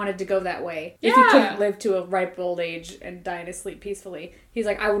would have wanted to go that way. If he couldn't live to a ripe old age and die in his sleep peacefully. He's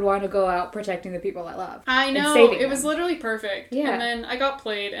like, I would want to go out protecting the people I love. I know. It was literally perfect. Yeah. And then I got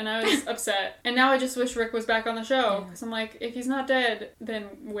played, and I was upset. And now I just wish Rick was back on the show. Because I'm like, if he's not dead, then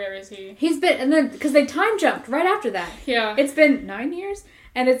where is he? He's been... And then... Because they time jumped right after that. Yeah. It's been 9 years?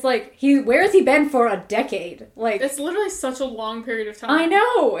 And it's like, where has he been for a decade? Like, it's literally such a long period of time. I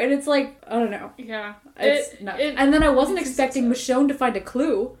know! And it's like, I don't know. Yeah. It's nuts. And then I wasn't expecting Michonne to find a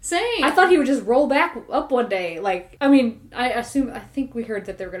clue. Same. I thought he would just roll back up one day. Like, I mean, I think we heard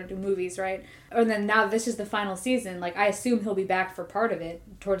that they were going to do movies, right? And then now this is the final season. Like, I assume he'll be back for part of it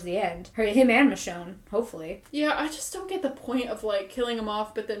towards the end. Him and Michonne, hopefully. Yeah, I just don't get the point of, like, killing him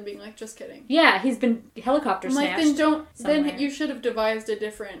off, but then being like, just kidding. Yeah, he's been helicopter snatched. Like, then you should have devised a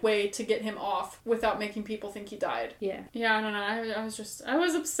different way to get him off without making people think he died. Yeah. Yeah, I don't know. I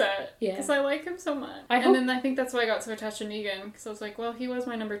was upset. Yeah. Because I like him so much. Then I think that's why I got so attached to Negan. Because I was like, well, he was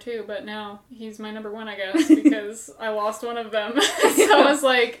my number 2, but now he's my number 1, I guess, because I lost one of them. So I was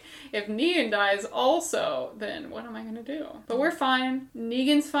like, if Negan dies also, then what am I going to do? But we're fine.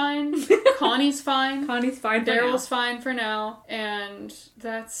 Negan's fine. Connie's fine. Connie's fine for now. Daryl's fine for now. And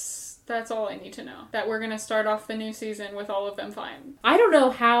that's all I need to know. That we're going to start off the new season with all of them fine. I don't know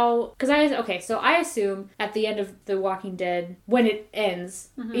how... So I assume at the end of The Walking Dead, when it ends,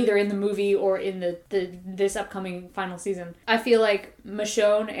 mm-hmm. either in the movie or in this upcoming final season, I feel like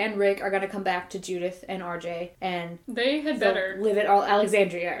Michonne and Rick are going to come back to Judith and RJ, and they had better live at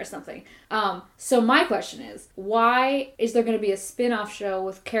Alexandria or something. So my question is, why is there going to be a spin-off show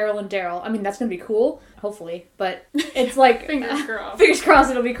with Carol and Daryl? I mean, that's going to be cool, hopefully, but it's like... Fingers crossed. Fingers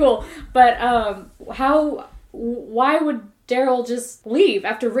crossed it'll be cool. But why would Daryl just leave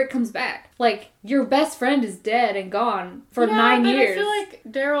after Rick comes back? Like, your best friend is dead and gone for 9 years. I feel like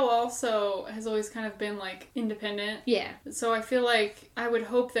Daryl also has always kind of been, like, independent. Yeah. So I feel like I would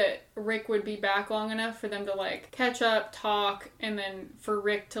hope that Rick would be back long enough for them to, like, catch up, talk, and then for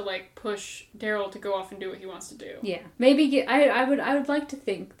Rick to, like, push Daryl to go off and do what he wants to do. Yeah. Maybe I would like to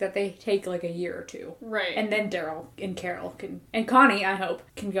think that they take, like, a year or two. Right. And then Daryl and Carol and Connie, I hope,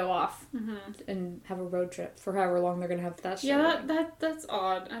 can go off and have a road trip for however long they're gonna have that show. Yeah, that's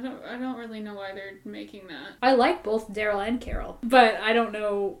odd. I don't really know why they're making that. I like both Daryl and Carol, but I don't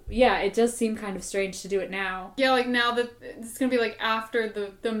know. Yeah, it does seem kind of strange to do it now. Yeah, like now that it's gonna be like after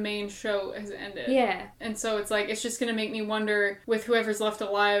the main show has ended. Yeah. And so it's like it's just gonna make me wonder with whoever's left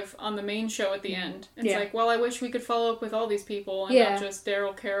alive on the main show at the end. It's like, well, I wish we could follow up with all these people and not just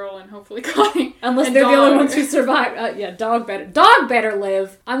Daryl, Carol, and hopefully Connie. Unless they're the only ones who survive. Dog better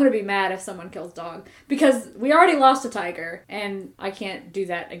live. I'm gonna be mad if someone kills Dog because we already lost a tiger and I can't do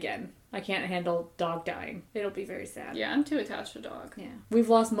that again. I can't handle Dog dying. It'll be very sad. Yeah, I'm too attached to Dog. Yeah. We've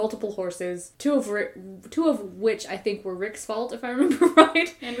lost multiple horses, two of which I think were Rick's fault, if I remember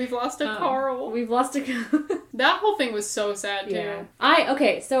right. And we've lost a Carl. We've lost a... That whole thing was so sad, too. Yeah.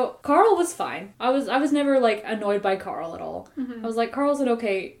 Okay, so Carl was fine. I was never, like, annoyed by Carl at all. I was like, Carl's an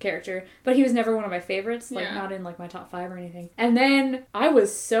okay character, but he was never one of my favorites, like, not in, like, my top 5 or anything. And then I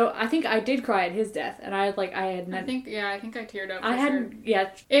think I did cry at his death, and I think I teared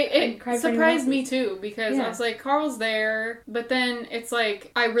up. It surprised me too because I was like, Carl's there, but then it's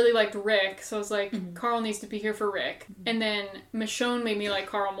like I really liked Rick, so I was like, Carl needs to be here for Rick. And then Michonne made me like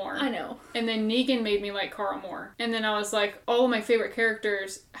Carl more. I know. And then Negan made me like Carl more. And then I was like, all of my favorite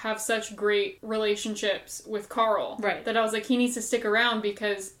characters have such great relationships with Carl. Right. That I was like, he needs to stick around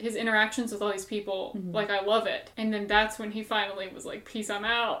because his interactions with all these people, like, I love it. And then that's when he finally was like, peace, I'm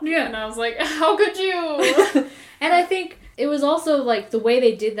out. Yeah. And I was like, how could you? And I think it was also like the way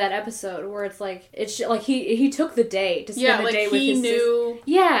they did that episode where it's like he took the day to spend the day with his sister.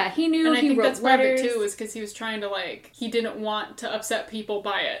 Yeah, he knew. And I think wrote that's part letters. of it too, was because he was trying to like he didn't want to upset people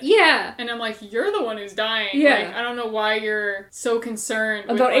by it. Yeah. And I'm like, you're the one who's dying. Yeah. Like, I don't know why you're so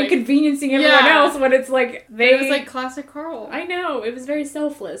concerned about with, inconveniencing everyone else when it's like it was like classic Carl. I know, it was very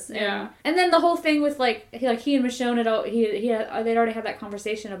selfless. Yeah. And then the whole thing with he and Michonne they'd already had that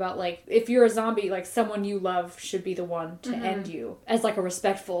conversation about like if you're a zombie, like someone you love should be the one to end you as like a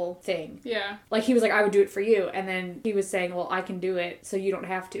respectful thing. Yeah. Like he was like, I would do it for you, and then he was saying, well, I can do it so you don't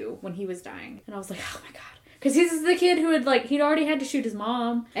have to, when he was dying. And I was like, oh my god. Because he's the kid who had, like, he'd already had to shoot his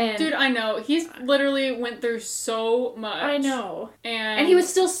mom. And dude, I know. He's literally went through so much. I know. And he was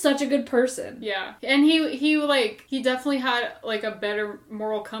still such a good person. Yeah. And he definitely had, like, a better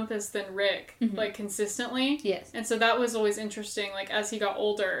moral compass than Rick, like, consistently. Yes. And so that was always interesting, like, as he got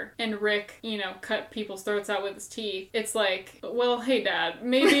older and Rick, cut people's throats out with his teeth. It's like, well, hey, Dad,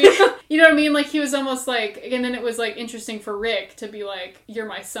 maybe, you know what I mean? Like, he was almost like, and then it was, like, interesting for Rick to be like, you're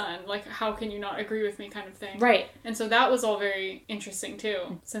my son. Like, how can you not agree with me kind of thing. Right. And so that was all very interesting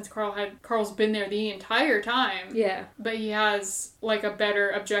too, since Carl's been there the entire time. Yeah. But he has like a better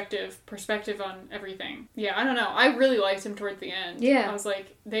objective perspective on everything. Yeah, I don't know. I really liked him towards the end. Yeah. I was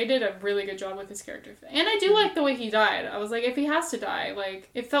like, they did a really good job with his character. And I do like the way he died. I was like, if he has to die, like,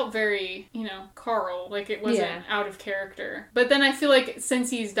 it felt very, Carl, like it wasn't out of character. But then I feel like since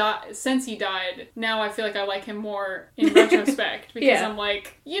he died, now I feel like I like him more in retrospect because I'm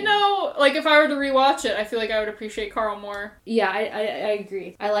like, like if I were to rewatch it, I feel like I would appreciate Carl more. Yeah, I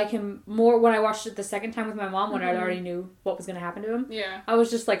agree. I like him more when I watched it the second time with my mom when I already knew what was going to happen to him. Yeah. I was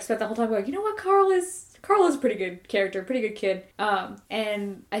just like, spent the whole time going, you know what, Carl is a pretty good character, pretty good kid.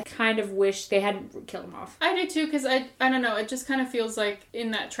 And I kind of wish they hadn't killed him off. I do too, because I don't know, it just kind of feels like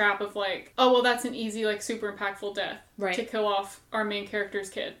in that trap of like, oh, well, that's an easy, like, super impactful death. Right. To kill off our main character's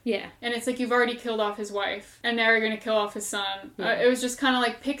kid. Yeah. And it's like, you've already killed off his wife, and now you're going to kill off his son. Yeah. It was just kind of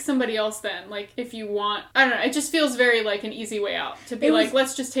like, pick somebody else then. Like, if you want, I don't know, it just feels very like an easy way out. To be like,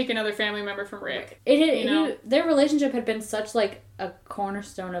 let's just take another family member from Rick. Their relationship had been such like a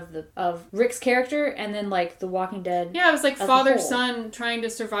cornerstone of Rick's character, and then like The Walking Dead. Yeah, it was like father-son trying to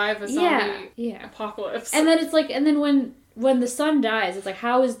survive a zombie apocalypse. And then it's like, and then when the son dies, it's like,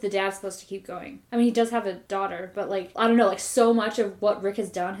 how is the dad supposed to keep going? I mean, he does have a daughter, but like, I don't know, like so much of what Rick has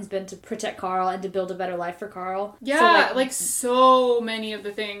done has been to protect Carl and to build a better life for Carl. Yeah, so, so many of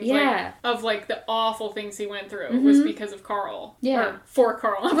the things, of like the awful things he went through was because of Carl. Yeah. Or for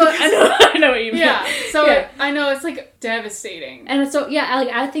Carl. I know what you mean. Yeah, so I know, it's like devastating. And so,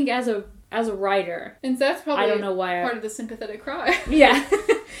 I think as a writer, and so that's probably I don't know why part of the sympathetic cry. Yeah.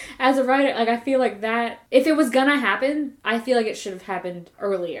 As a writer, like, I feel like that, if it was gonna happen, I feel like it should have happened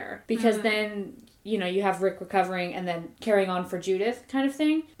earlier. Because then you know, you have Rick recovering and then carrying on for Judith kind of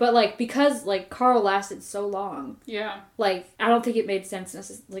thing. But, like, because, like, Carl lasted so long, Yeah. like, I don't think it made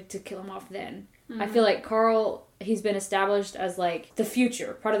sense like to kill him off then. I feel like Carl, he's been established as, like, the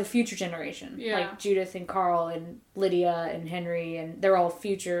future, part of the future generation. Yeah. Like, Judith and Carl and Lydia and Henry, and they're all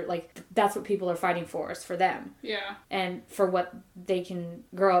future, like, that's what people are fighting for, is for them. Yeah. And for what they can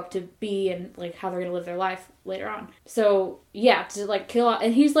grow up to be and, like, how they're going to live their life later on. So, yeah, to, like, kill off...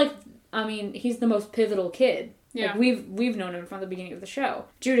 And he's, like, I mean, he's the most pivotal kid. Yeah. Like, we've known him from the beginning of the show.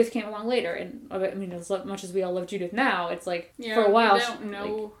 Judith came along later, and, I mean, as much as we all love Judith now, it's like, for a while... we don't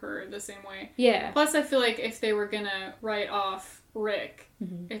know her the same way. Yeah. Plus, I feel like if they were gonna write off Rick,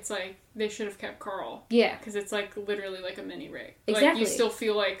 Mm-hmm. it's like, they should have kept Carl. Yeah. Because it's, like, literally like a mini Rick. Exactly. Like, you still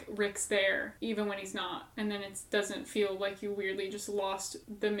feel like Rick's there, even when he's not. And then it doesn't feel like you weirdly just lost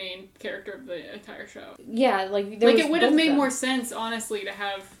the main character of the entire show. Yeah, like... It would have made more sense, honestly, to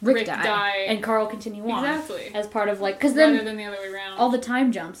have Rick die. And Carl continue on. Exactly. As part of, like... Because rather then... than the other way around. All the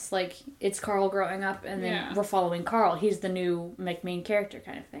time jumps. Like, it's Carl growing up, and then Yeah. we're following Carl. He's the new, like, main character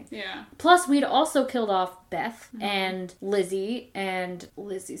kind of thing. Yeah. Plus, we'd also killed off Beth and Lizzie and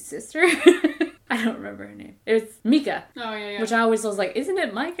Lizzie's sister. I don't remember her name. It was Mika. Oh, yeah, yeah. Which I always was like, isn't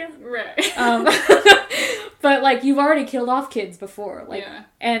it Micah? Right. But, like, you've already killed off kids before. Like, Yeah.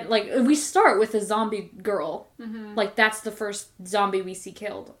 And, like, we start with a zombie girl. Mm-hmm. Like, that's the first zombie we see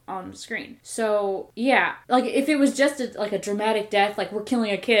killed on screen. So, yeah. Like, if it was just, a dramatic death, like, we're killing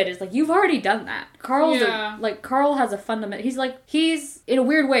a kid, it's like, you've already done that. Carl has a fundament. He's, in a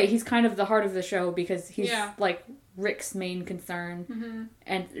weird way, he's kind of the heart of the show because he's, like, Rick's main concern. Mm-hmm.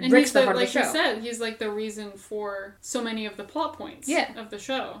 And Rick's the heart of the show. Like you said, he's, like, the reason for so many of the plot points of the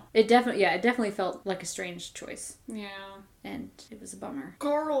show. It definitely felt like a strange choice. Yeah. And it was a bummer.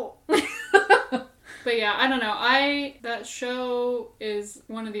 Carl! But yeah, I don't know. That show is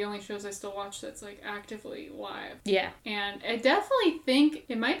one of the only shows I still watch that's, like, actively live. Yeah. And I definitely think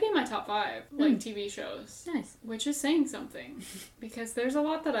it might be in my top 5, like, TV shows. Nice. Which is saying something. Because there's a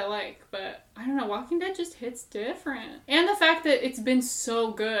lot that I like, but I don't know, Walking Dead just hits different. And the fact that it's been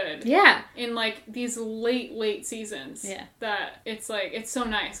so good. Yeah. In, like, these late seasons. Yeah. That it's, like, it's so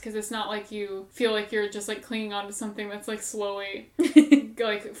nice, because it's not like you feel like you're just, like, clinging on to something that's, like, slowly,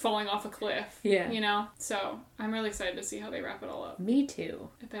 like, falling off a cliff. Yeah. You know? So, I'm really excited to see how they wrap it all up. Me too.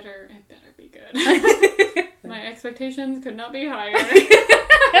 It better be good. My expectations could not be higher.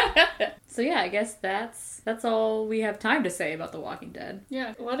 So yeah, I guess that's all we have time to say about The Walking Dead.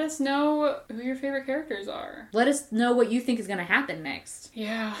 Yeah, let us know who your favorite characters are. Let us know what you think is going to happen next.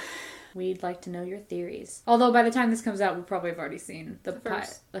 Yeah. We'd like to know your theories. Although by the time this comes out, we'll probably have already seen the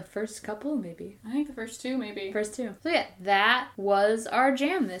first couple, maybe. I think the first 2, maybe. First 2. So yeah, that was our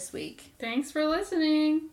jam this week. Thanks for listening.